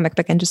said, the comic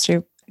book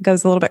industry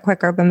goes a little bit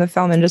quicker than the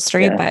film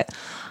industry, but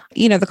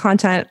the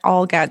content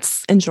all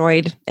gets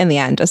enjoyed in the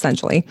end,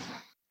 essentially.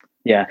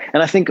 Yeah,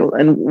 and I think,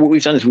 and what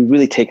we've done is we've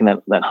really taken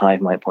that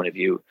Hive Mind point of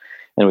view,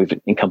 and we've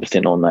encompassed it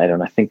in All Nighter.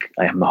 And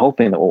I am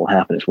hoping that what will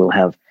happen is you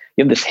have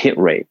this hit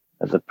rate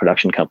as a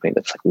production company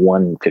that's like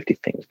 150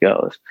 things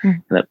goes,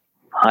 and that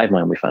Hive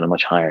Mind we found a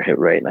much higher hit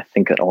rate, and I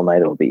think that All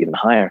Nighter will be even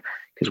higher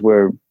because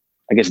we're,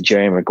 I guess,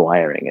 Jerry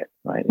Maguiring it,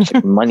 right? It's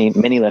like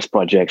many less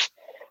projects,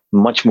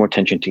 much more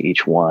attention to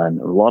each one,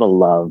 a lot of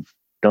love.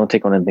 Don't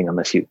take on anything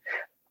unless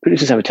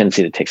producers have a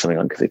tendency to take something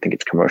on because they think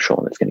it's commercial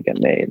and it's going to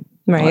get made.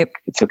 Right. Like,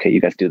 it's okay.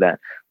 You guys do that.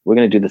 We're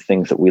going to do the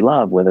things that we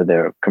love, whether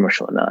they're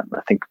commercial or not. And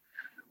I think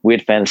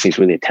Weird Fantasy is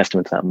really a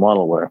testament to that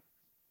model where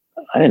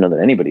I didn't know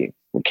that anybody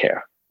would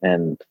care.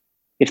 And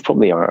it's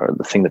probably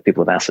the thing that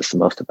people have asked us the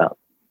most about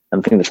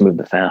and the thing that's moved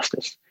the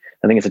fastest.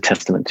 I think it's a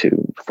testament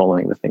to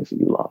following the things that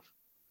you love.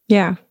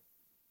 Yeah.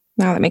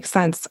 No, that makes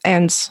sense.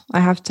 And I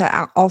have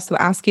to also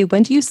ask you,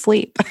 when do you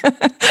sleep?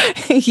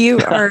 You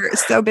are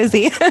so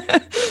busy.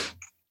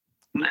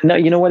 No,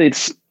 you know what? I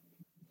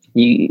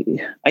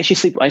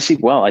sleep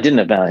well. I didn't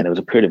have Valiant. There was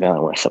a period of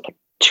Valiant where I slept like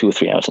 2 or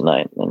 3 hours a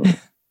night. And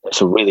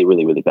so really,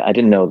 really, really bad. I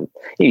didn't know.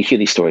 You hear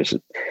these stories.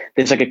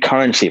 There's like a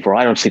currency for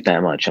I don't sleep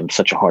that much. I'm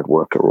such a hard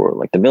worker. Or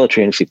like the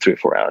military, I only sleep 3 or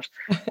 4 hours.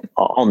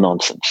 All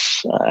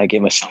nonsense. I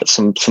gave myself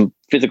some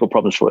physical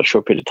problems for a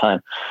short period of time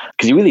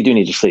because you really do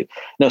need to sleep.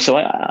 No, so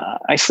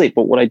I sleep.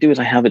 But what I do is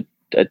I have a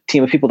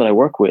team of people that I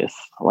work with,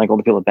 like all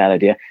the people at Bad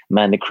Idea.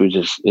 Amanda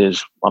Cruz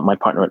is my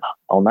partner at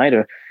All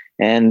Nighter.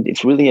 And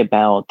it's really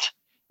about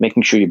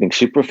making sure you're being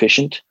super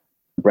efficient.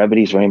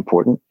 Brevity is very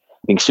important.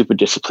 Being super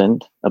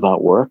disciplined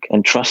about work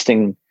and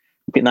trusting,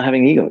 not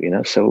having ego,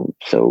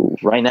 So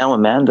right now,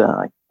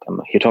 Amanda,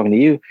 I'm here talking to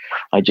you.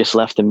 I just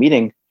left a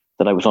meeting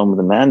that I was on with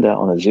Amanda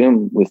on a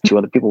Zoom with 2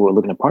 other people we're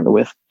looking to partner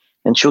with.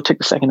 And she'll take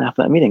the second half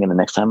of that meeting. And the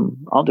next time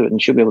I'll do it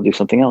and she'll be able to do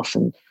something else.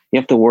 And you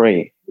have to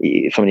worry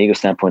from an ego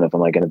standpoint of,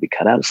 am I going to be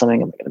cut out of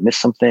something? Am I going to miss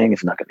something?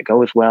 Is it not going to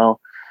go as well?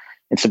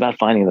 It's about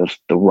finding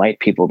the right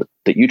people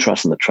that you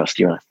trust and that trust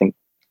you. And I think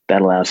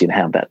that allows you to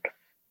have that,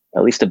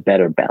 at least a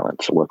better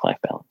balance, a work-life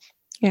balance.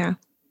 Yeah,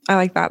 I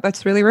like that.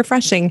 That's really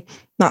refreshing.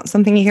 Not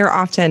something you hear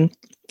often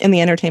in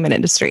the entertainment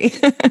industry.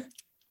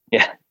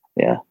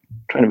 Yeah.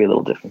 Trying to be a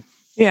little different.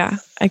 Yeah,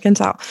 I can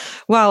tell.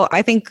 Well,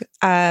 I think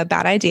Bad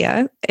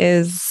Idea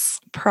is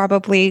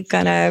probably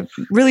going to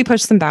really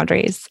push some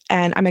boundaries.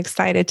 And I'm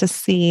excited to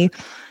see,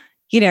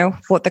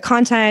 what the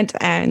content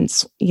and,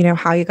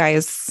 how you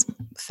guys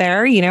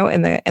fare,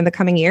 in the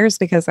coming years,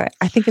 because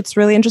I think it's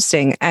really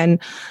interesting. And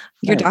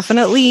you're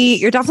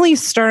definitely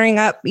stirring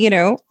up,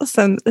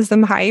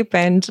 some hype,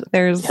 and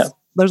there's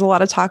a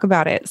lot of talk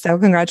about it. So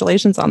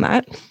congratulations on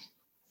that.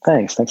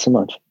 Thanks so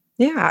much.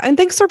 Yeah. And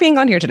thanks for being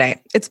on here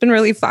today. It's been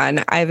really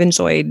fun. I've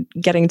enjoyed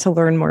getting to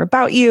learn more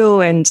about you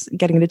and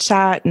getting to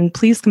chat. And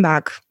please come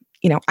back,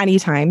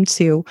 anytime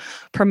to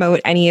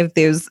promote any of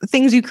those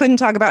things you couldn't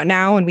talk about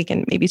now, and we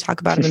can maybe talk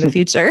about them in the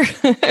future.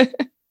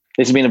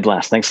 It's been a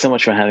blast. Thanks so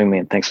much for having me,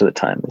 and thanks for the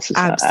time. This is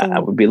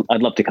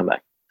I'd love to come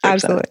back. So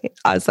absolutely. Excited.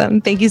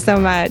 Awesome. Thank you so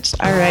much.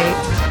 All right.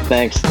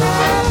 Thanks.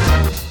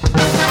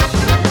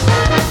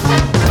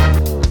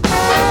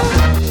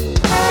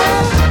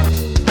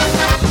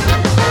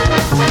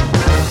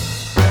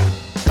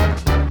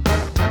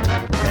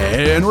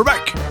 And we're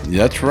back.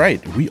 That's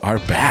right. We are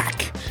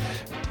back.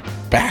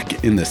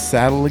 Back in the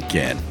saddle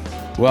again.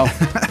 Well,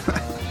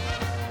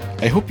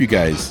 I hope you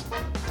guys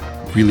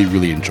really,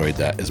 really enjoyed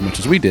that as much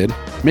as we did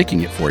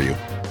making it for you.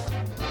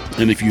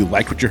 And if you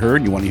like what you heard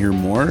and you want to hear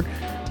more,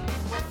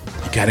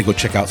 you got to go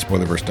check out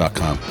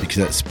spoilerverse.com, because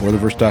at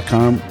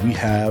spoilerverse.com, we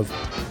have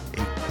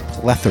a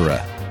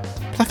plethora.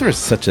 Plethora is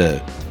such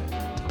a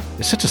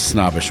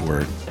snobbish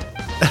word.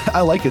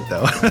 I like it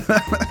though.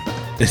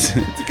 It's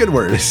a good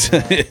word.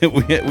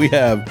 We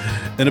have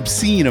an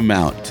obscene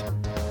amount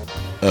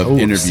of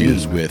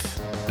interviews with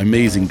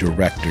amazing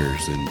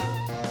directors and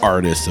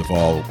artists of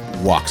all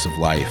walks of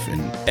life,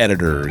 and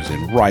editors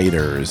and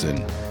writers,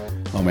 and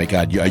oh my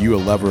God, are you a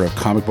lover of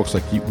comic books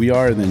like we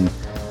are? And then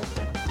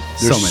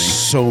there's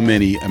so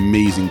many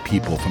amazing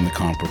people from the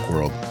comic book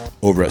world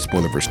over at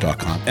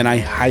spoilerverse.com, and I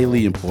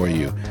highly implore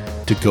you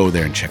to go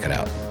there and check it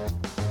out.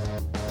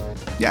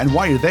 Yeah, and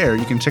while you're there,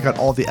 you can check out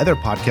all the other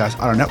podcasts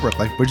on our network,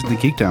 like Bridges and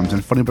Geekdoms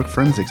and Funny Book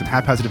Forensics and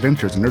Haphazard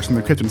Adventures and Nerds from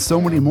the Crypt and so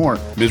many more.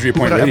 Misery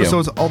Point We put out Radio.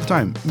 episodes all the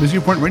time.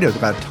 Misery Point Radio, they've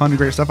got a ton of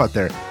great stuff out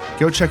there.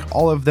 Go check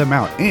all of them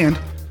out. And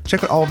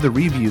check out all of the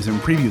reviews and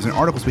previews and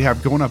articles we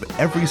have going up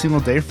every single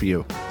day for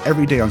you.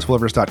 Every day on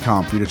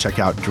spoilerverse.com for you to check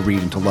out, to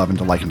read, and to love, and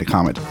to like, and to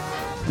comment.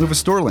 We have a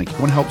store link. If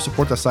you want to help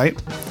support the site, you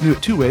can do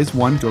it two ways.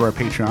 One, go to our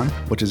Patreon,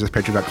 which is just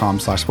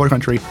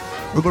patreon.com/spoilercountry,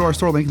 or go to our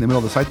store link in the middle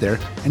of the site there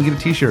and get a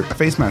t-shirt, a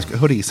face mask, a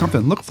hoodie,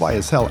 something, look fly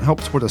as hell, and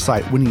help support the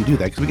site when you do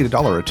that, because we get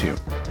 $1 or $2.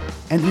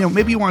 And,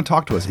 maybe you want to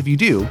talk to us. If you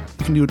do,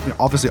 you can do it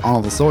obviously on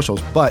all the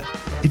socials, but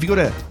if you go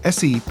to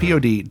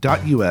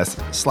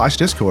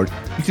scpod.us/Discord,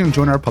 you can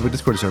join our public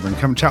Discord server and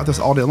come chat with us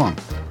all day long.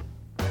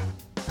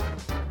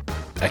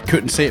 I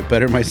couldn't say it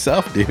better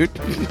myself, dude.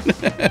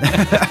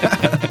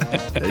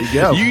 There you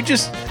go. You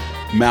just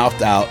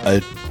mouthed out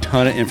a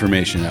ton of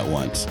information at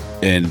once.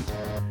 And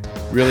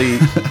really,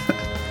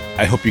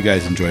 I hope you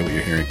guys enjoy what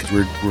you're hearing, because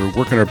we're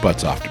working our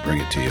butts off to bring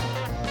it to you.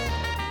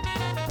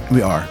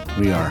 We are.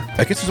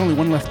 I guess there's only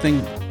one left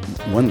thing.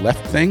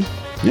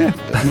 Yeah,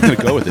 I'm going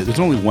to go with it. There's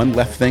only one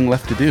left thing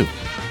left to do.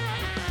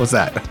 What's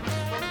that?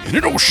 In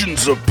an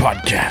oceans of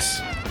podcasts,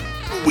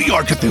 we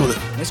are Cthulhu,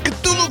 as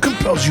Cthulhu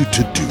compels you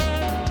to do.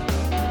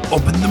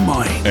 Open the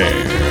mind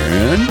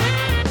and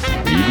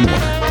read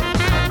more.